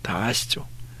모르실까? 다 아시죠?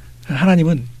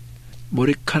 하나님은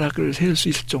머리카락을 셀 수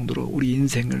있을 정도로 우리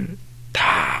인생을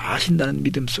다 아신다는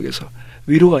믿음 속에서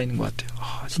위로가 있는 것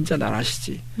같아요. 진짜 날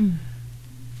아시지.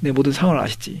 내 모든 상황을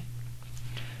아시지.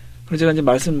 그래서 제가 이제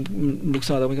말씀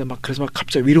묵상하다 보니까 그래서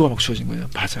갑자기 위로가 주어진 거예요.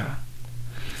 맞아.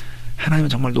 하나님은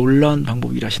정말 놀라운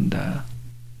방법으로 일하신다.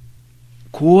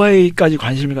 고아에게까지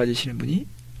관심을 가지시는 분이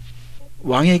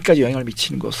왕에게까지 영향을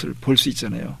미치는 것을 볼 수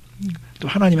있잖아요. 또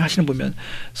하나님이 하시는 보면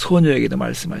소녀에게도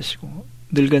말씀하시고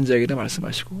늙은 자에게도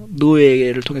말씀하시고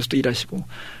노예를 통해서도 일하시고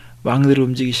왕들을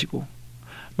움직이시고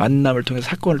만남을 통해서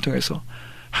사건을 통해서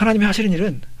하나님이 하시는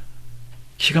일은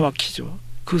기가 막히죠.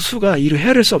 그 수가 일을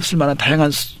헤아릴 수 없을 만한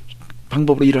다양한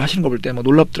방법으로 일을 하시는 거 볼 때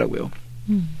놀랍더라고요.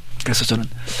 그래서 저는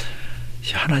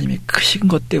하나님이 크신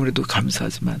것 때문에도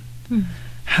감사하지만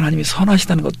하나님이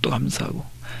선하시다는 것도 감사하고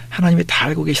하나님이 다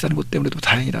알고 계시다는 것 때문에도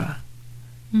다행이다.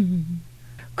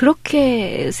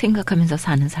 그렇게 생각하면서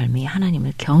사는 삶이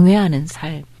하나님을 경외하는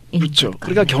삶인 그렇죠.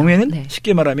 그러니까 경외는 네.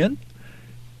 쉽게 말하면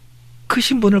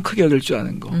크신 분을 크게 여길 줄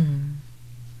아는 거.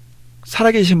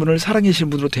 살아계신 분을 살아계신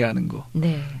분으로 대하는 거.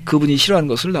 네. 그분이 싫어하는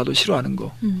것을 나도 싫어하는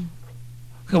거.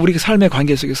 그러니까 우리 삶의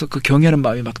관계 속에서 그 경외하는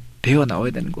마음이 막 되어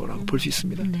나와야 되는 거라고 볼 수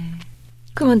있습니다. 네.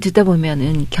 그러면 듣다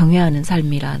보면은 경외하는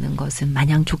삶이라는 것은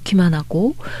마냥 좋기만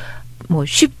하고 뭐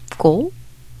쉽고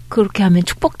그렇게 하면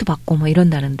축복도 받고 뭐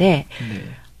이런다는데 네.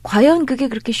 과연 그게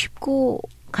그렇게 쉽고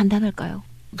간단할까요?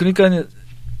 그러니까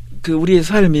그 우리의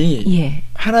삶이 예.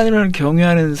 하나님을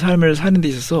경외하는 삶을 사는 데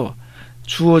있어서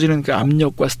주어지는 그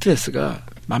압력과 스트레스가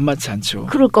만만치 않죠.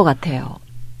 그럴 것 같아요.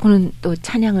 오늘 또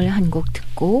찬양을 한 곡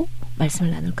듣고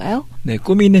말씀을 나눌까요? 네,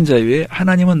 꿈이 있는 자유에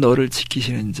하나님은 너를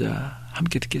지키시는 자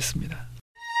함께 듣겠습니다.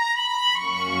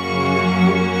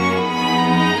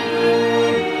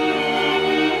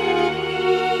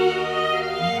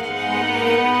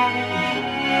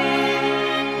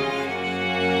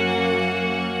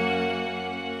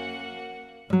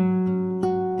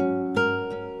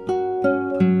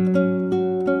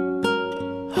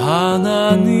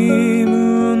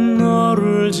 하나님은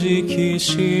너를 지키시는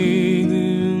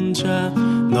자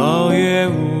너의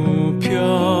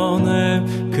우편에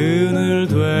그늘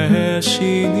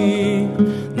되시니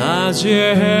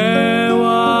낮의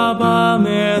해와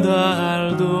밤의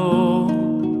달도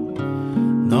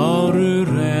너를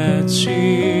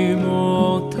잊지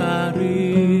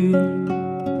못하리.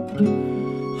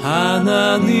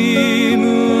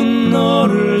 하나님은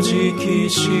너를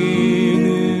지키시는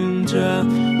자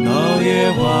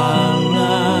너의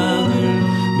환난을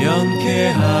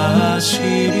면케하시리.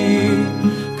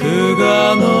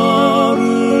 그가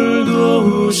너를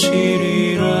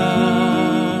도우시리라.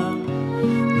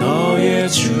 너의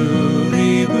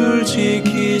출입을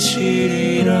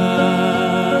지키시리라.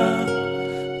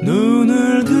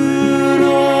 눈을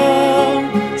들어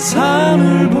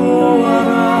산을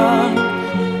보아라.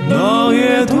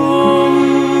 너의 도움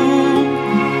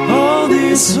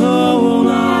어디서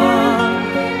오나.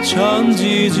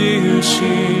 천지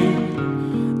지으신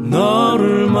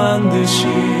너를 만드신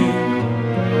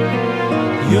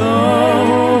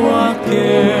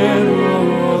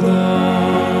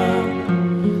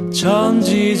여호와께로다.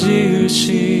 천지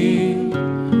지으신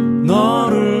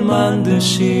너를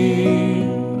만드신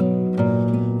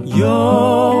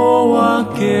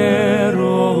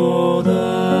여호와께로다.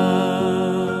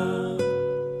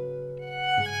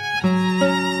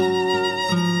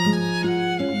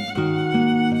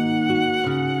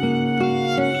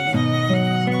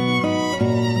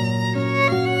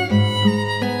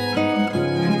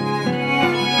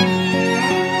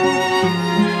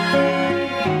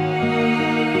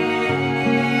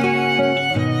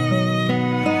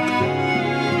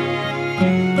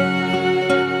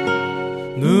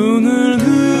 눈을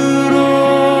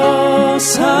들어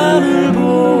산을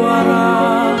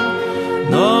보아라.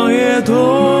 너의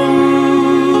도움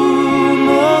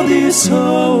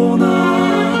어디서 오나.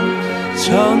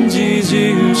 천지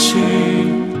지으신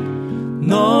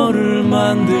너를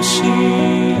만드신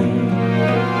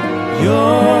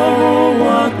여호와께로다.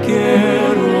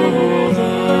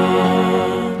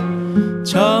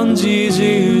 천지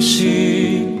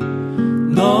지으신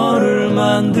너를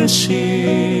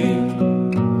만드신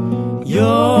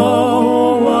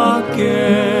여호와께로다.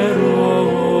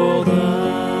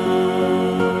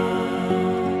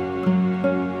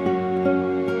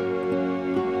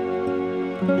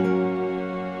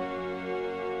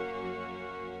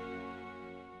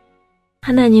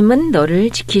 하나님은 너를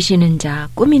지키시는 자,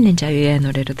 꾸미는 자유의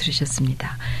노래로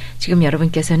들으셨습니다. 지금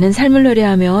여러분께서는 삶을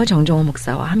노래하며 정정호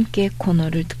목사와 함께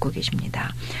코너를 듣고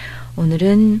계십니다.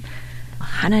 오늘은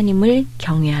하나님을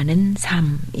경외하는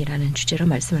삶이라는 주제로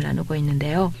말씀을 나누고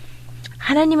있는데요.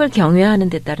 하나님을 경외하는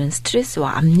데 따른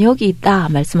스트레스와 압력이 있다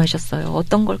말씀하셨어요.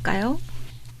 어떤 걸까요?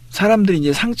 사람들이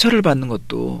이제 상처를 받는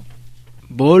것도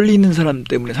멀리 있는 사람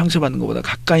때문에 상처받는 것보다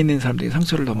가까이 있는 사람들이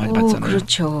상처를 더 많이 받잖아요.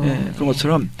 그렇죠. 네, 그런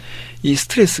것처럼 이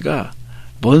스트레스가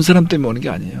먼 사람 때문에 오는 게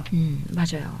아니에요.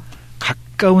 맞아요.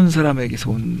 가까운 사람에게서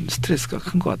온 스트레스가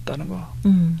큰 것 같다는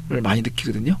거를 많이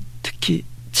느끼거든요. 특히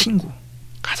친구,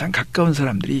 가장 가까운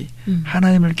사람들이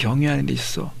하나님을 경외하는 데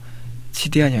있어서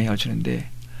지대한 영향을 주는데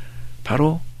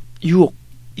바로 유혹,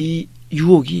 이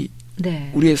유혹이 네.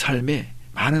 우리의 삶에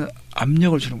많은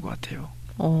압력을 주는 것 같아요.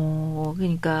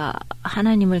 그러니까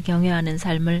하나님을 경외하는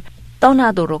삶을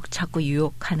떠나도록 자꾸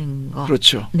유혹하는 거.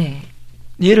 그렇죠. 네.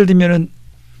 예를 들면은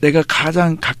내가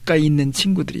가장 가까이 있는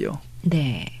친구들이요.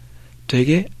 네.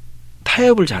 되게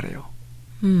타협을 잘해요.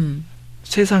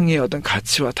 세상의 어떤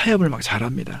가치와 타협을 막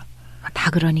잘합니다.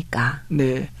 다 그러니까.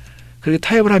 네. 그렇게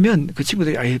타협을 하면 그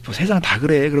친구들이 아예 뭐 세상 다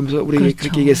그래. 그러면서 우리 그렇죠.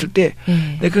 그렇게 얘기했을 때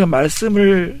네. 내가 그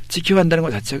말씀을 지켜간다는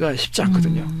것 자체가 쉽지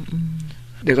않거든요.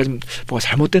 내가 좀 뭐가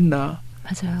잘못됐나?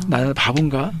 맞아요. 나는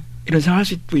바본가? 이런 생각할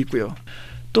수도 있고요.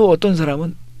 또 어떤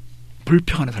사람은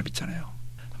불평하는 사람 있잖아요.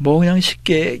 뭐 그냥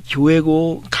쉽게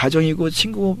교회고 가정이고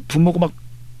친구고 부모고 막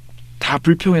다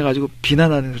불평해가지고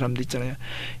비난하는 사람도 있잖아요.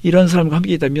 이런 사람과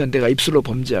함께 있다면 내가 입술로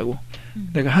범죄하고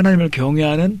내가 하나님을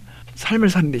경외하는 삶을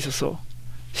사는 데 있어서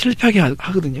실패하게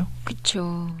하거든요.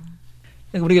 그렇죠.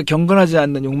 그러니까 우리가 경건하지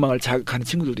않는 욕망을 자극하는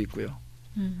친구들도 있고요.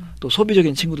 또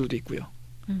소비적인 친구들도 있고요.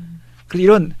 그래서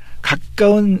이런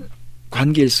가까운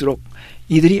관계일수록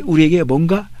이들이 우리에게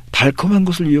뭔가 달콤한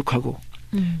것을 유혹하고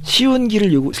쉬운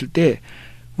길을 요구했을 때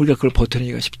우리가 그걸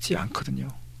버텨내기가 쉽지 않거든요.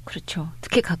 그렇죠.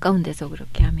 특히 가까운 데서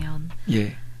그렇게 하면.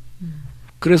 예.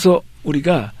 그래서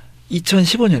우리가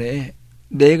 2015년에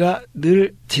내가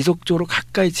늘 지속적으로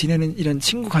가까이 지내는 이런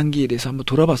친구 관계에 대해서 한번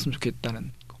돌아봤으면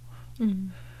좋겠다는 거.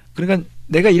 그러니까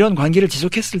내가 이런 관계를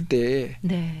지속했을 때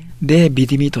네. 내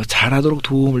믿음이 더 잘하도록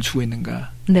도움을 주고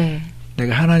있는가. 네.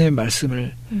 내가 하나님의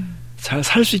말씀을 잘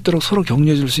살 수 있도록 서로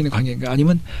격려해 줄 수 있는 관계인가.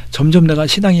 아니면 점점 내가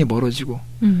신앙이 멀어지고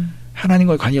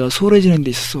하나님과의 관계가 소홀해지는 데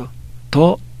있어서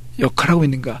더 역할하고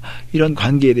있는가. 이런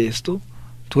관계에 대해서도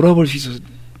돌아볼 수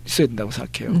있어야 된다고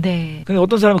생각해요. 네. 근데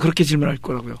어떤 사람은 그렇게 질문할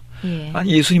거라고요. 예.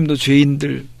 아니 예수님도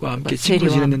죄인들과 함께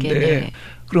친구로 지냈는데 네.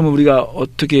 그러면 우리가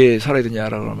어떻게 살아야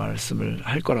되냐라고 말씀을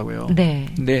할 거라고요. 네.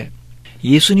 근데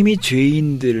예수님이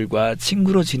죄인들과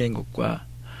친구로 지낸 것과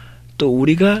또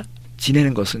우리가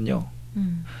지내는 것은요.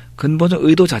 근본적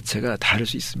의도 자체가 다를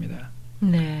수 있습니다.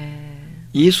 네.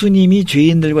 예수님이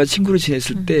죄인들과 친구로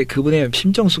지냈을 때 그분의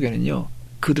심정 속에는요.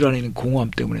 그들 안에 있는 공허함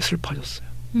때문에 슬퍼졌어요.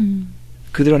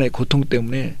 그들 안에 고통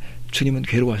때문에 주님은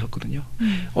괴로워하셨거든요.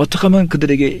 어떻게 하면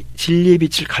그들에게 진리의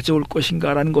빛을 가져올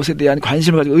것인가라는 것에 대한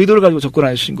관심을 가지고 의도를 가지고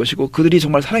접근하신 것이고 그들이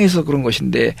정말 사랑해서 그런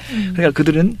것인데 그러니까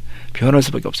그들은 변할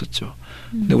수밖에 없었죠.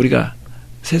 근데 우리가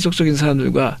세속적인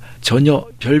사람들과 전혀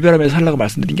별별하면서 살라고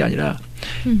말씀드린 게 아니라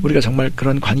우리가 정말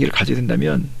그런 관계를 가져야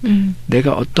된다면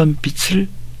내가 어떤 빛을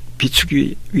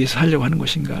비추기 위해서 하려고 하는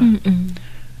것인가.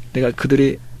 내가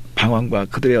그들의 방황과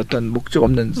그들의 어떤 목적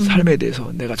없는 삶에 대해서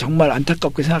내가 정말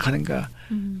안타깝게 생각하는가.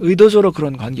 의도적으로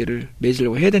그런 관계를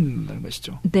맺으려고 해야 된다는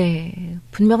것이죠. 네.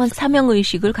 분명한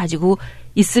사명의식을 가지고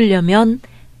있으려면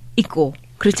있고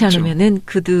그렇지 그렇죠. 않으면은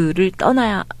그들을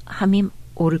떠나야 함이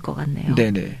옳을 것 같네요.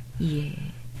 네네. 예.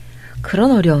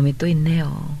 그런 어려움이 또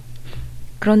있네요.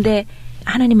 그런데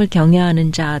하나님을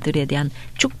경외하는 자들에 대한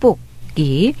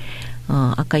축복이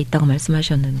아까 있다고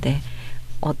말씀하셨는데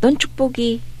어떤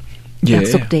축복이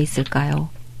약속돼 있을까요?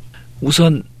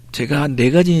 우선 제가 한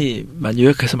 4가지만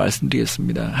요약해서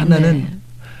말씀드리겠습니다. 하나는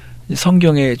네.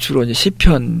 성경에 주로 이제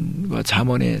시편과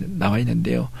잠언에 나와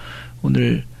있는데요.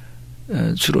 오늘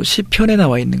주로 시편에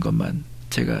나와 있는 것만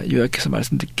제가 요약해서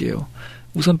말씀드릴게요.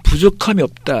 우선 부족함이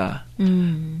없다.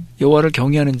 여호와를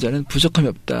경외하는 자는 부족함이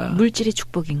없다. 물질의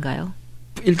축복인가요?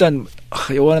 일단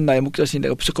여호와는 나의 목자시니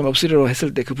내가 부족함이 없으리라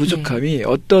했을 때 그 부족함이 네.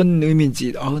 어떤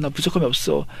의미인지 나 부족함이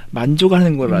없어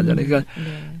만족하는 걸 하잖아요. 그러니까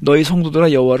네. 너희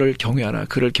성도들아 여호와를 경외하라.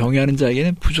 그를 경외하는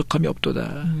자에게는 부족함이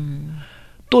없도다.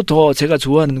 또 더 제가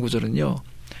좋아하는 구절은요.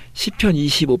 시편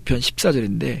 25편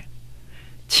 14절인데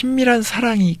친밀한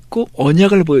사랑이 있고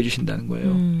언약을 보여주신다는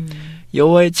거예요.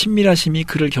 여호와의 친밀하심이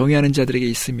그를 경외하는 자들에게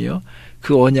있으며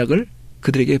그 언약을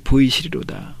그들에게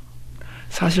보이시리로다.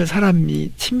 사실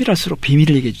사람이 친밀할수록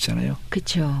비밀을 얘기해 주잖아요.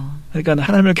 그렇죠. 그러니까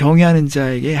하나님을 경외하는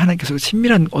자에게 하나님께서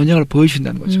친밀한 언약을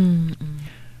보여주신다는 거죠.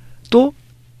 또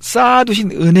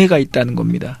쌓아두신 은혜가 있다는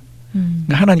겁니다.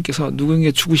 그러니까 하나님께서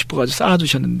누구에게 주고 싶어가지고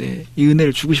쌓아두셨는데 이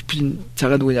은혜를 주고 싶으신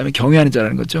자가 누구냐면 경외하는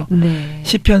자라는 거죠. 네.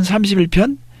 시편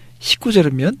 31편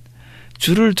 19절이면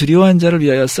주를 두려워하는 자를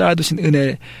위하여 쌓아두신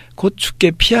은혜 곧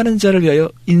주께 피하는 자를 위하여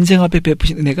인생 앞에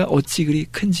베푸신 은혜가 어찌 그리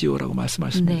큰지요라고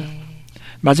말씀하십니다. 네.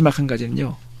 마지막 한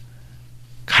가지는요.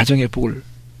 가정의 복을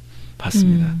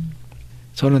받습니다.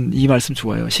 저는 이 말씀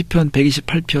좋아요. 시편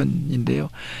 128편인데요.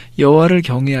 여호와를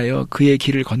경외하여 그의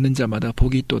길을 걷는 자마다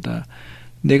복이 있도다.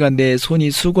 내가 내 손이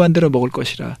수고한 대로 먹을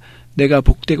것이라. 내가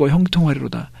복되고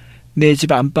형통하리로다. 내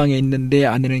집 안방에 있는 내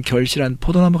아내는 결실한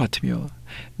포도나무 같으며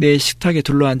내 식탁에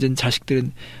둘러앉은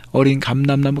자식들은 어린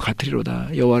감람나무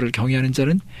같으리로다. 여호와를 경외하는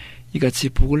자는 이같이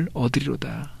복을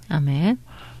얻으리로다. 아멘.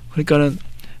 그러니까는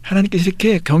하나님께서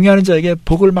이렇게 경외하는 자에게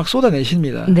복을 막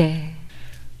쏟아내십니다. 네.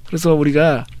 그래서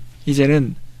우리가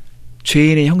이제는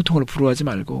죄인의 형통을 부러워하지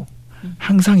말고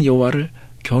항상 여호와를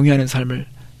경외하는 삶을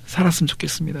살았으면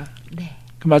좋겠습니다. 네.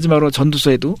 마지막으로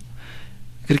전도서에도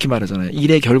그렇게 말하잖아요.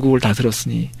 일의 결국을 다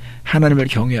들었으니 하나님을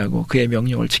경외하고 그의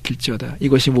명령을 지킬지어다.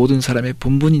 이것이 모든 사람의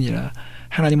본분이니라.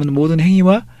 하나님은 모든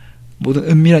행위와 모든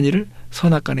은밀한 일을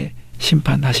선악간에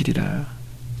심판하시리라.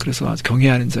 그래서 아주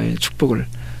경외하는 자의 축복을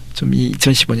좀 이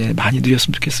 2015년에 많이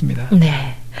누렸으면 좋겠습니다.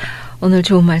 네. 오늘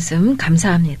좋은 말씀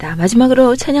감사합니다.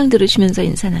 마지막으로 찬양 들으시면서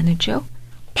인사 나누죠.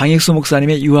 방익수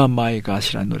목사님의 You Are My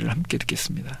God이라는 노래를 함께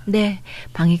듣겠습니다. 네.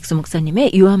 방익수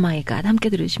목사님의 You Are My God 함께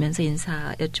들으시면서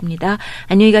인사 여쭙니다.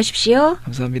 안녕히 가십시오.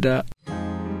 감사합니다.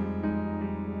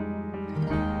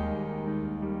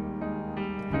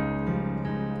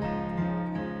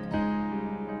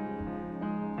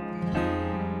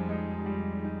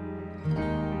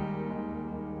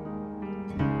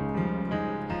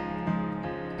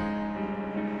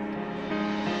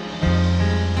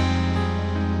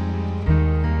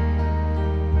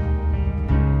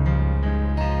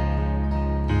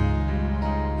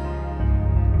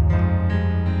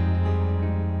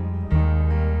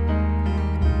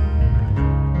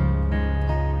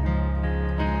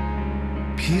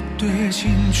 빛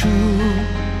되신 주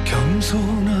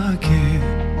겸손하게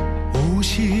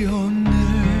오시었네.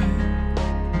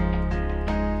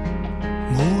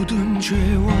 모든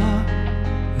죄와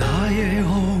나의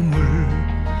허물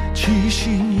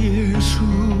지신 예수,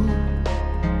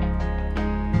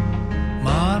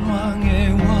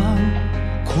 만왕의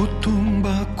왕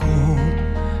고통받고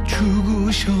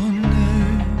죽으셨네.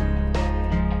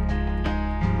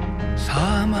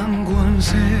 사망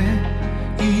권세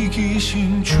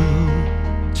이기신 주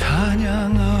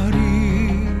찬양하리.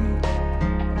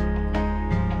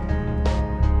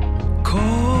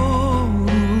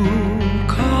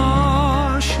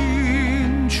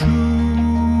 거룩하신 주,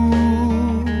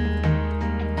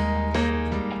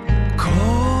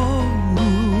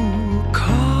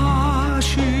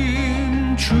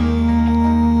 거룩하신 주.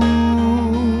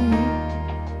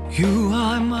 You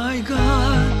are my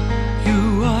God,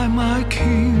 you are my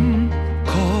King.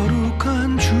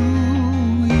 거룩한 주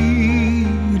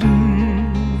이름.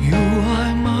 You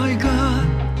are my God,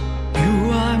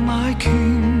 you are my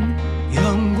King.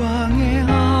 영광의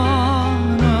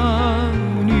하나님.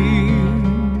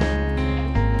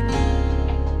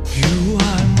 You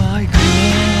are my God.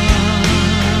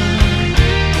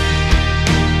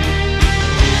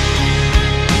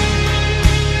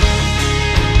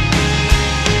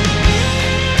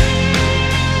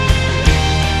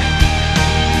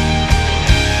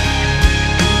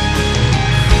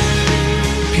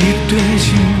 빛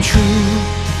되신 주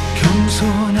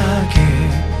겸손하게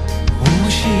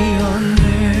오시었네.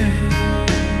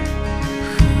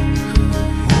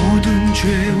 모든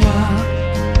죄와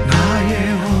나의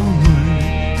허물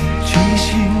지신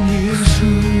예수,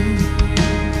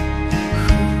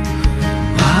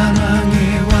 만왕의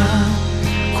왕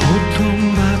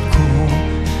고통받고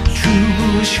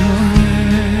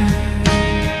죽으셨네.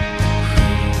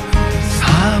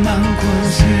 사망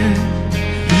권세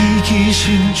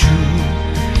이기신 주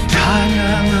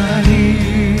찬양하리.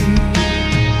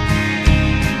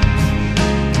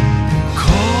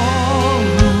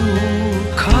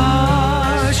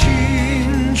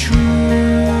 거룩하신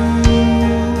주.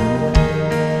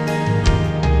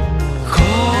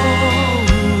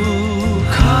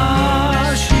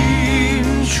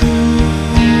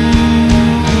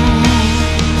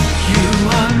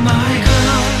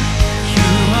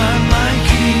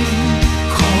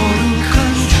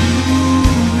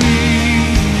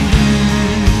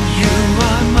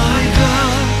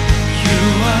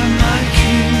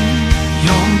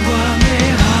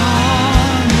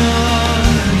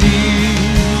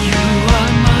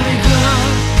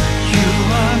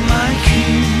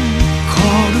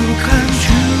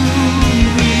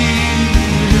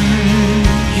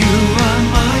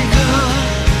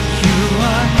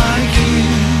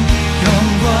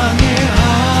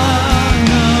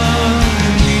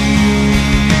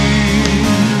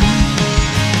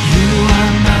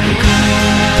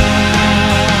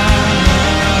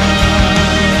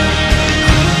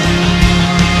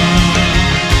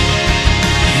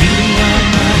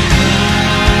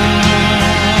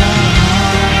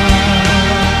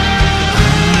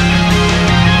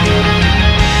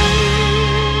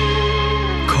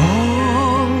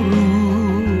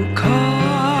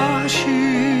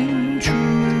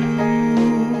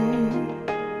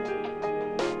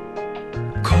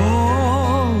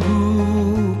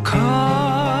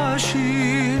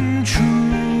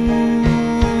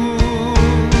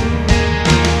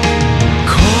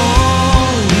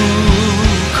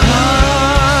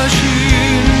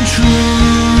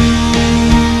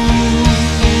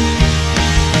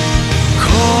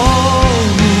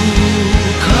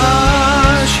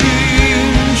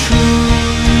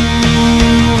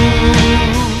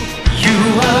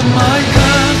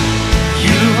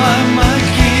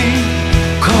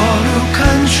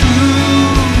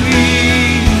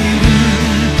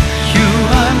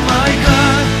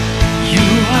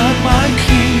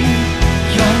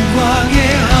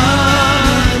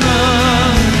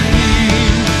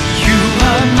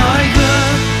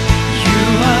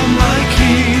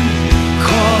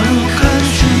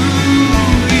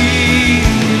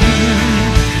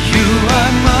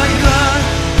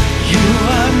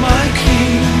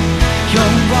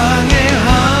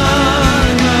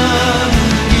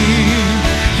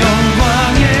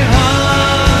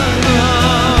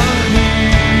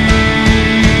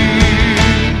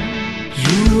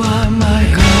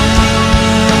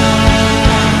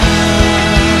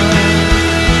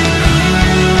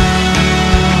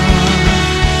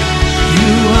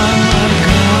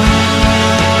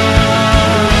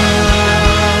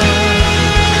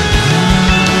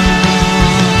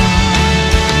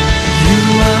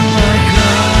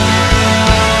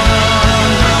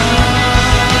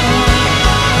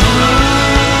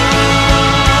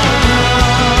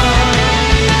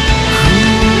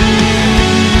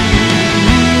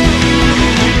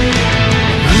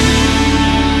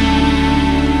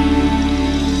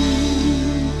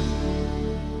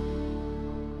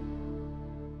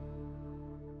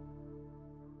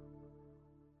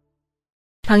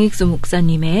 방익수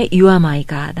목사님의 You Are My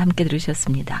God 함께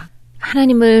들으셨습니다.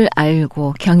 하나님을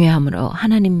알고 경외함으로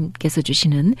하나님께서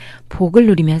주시는 복을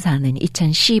누리며 사는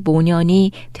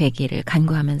 2015년이 되기를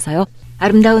간구하면서요.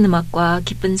 아름다운 음악과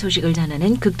기쁜 소식을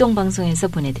전하는 극동방송에서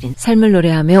보내드린 삶을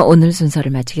노래하며 오늘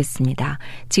순서를 마치겠습니다.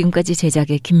 지금까지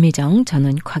제작의 김미정,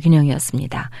 저는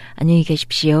곽인영이었습니다. 안녕히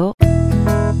계십시오.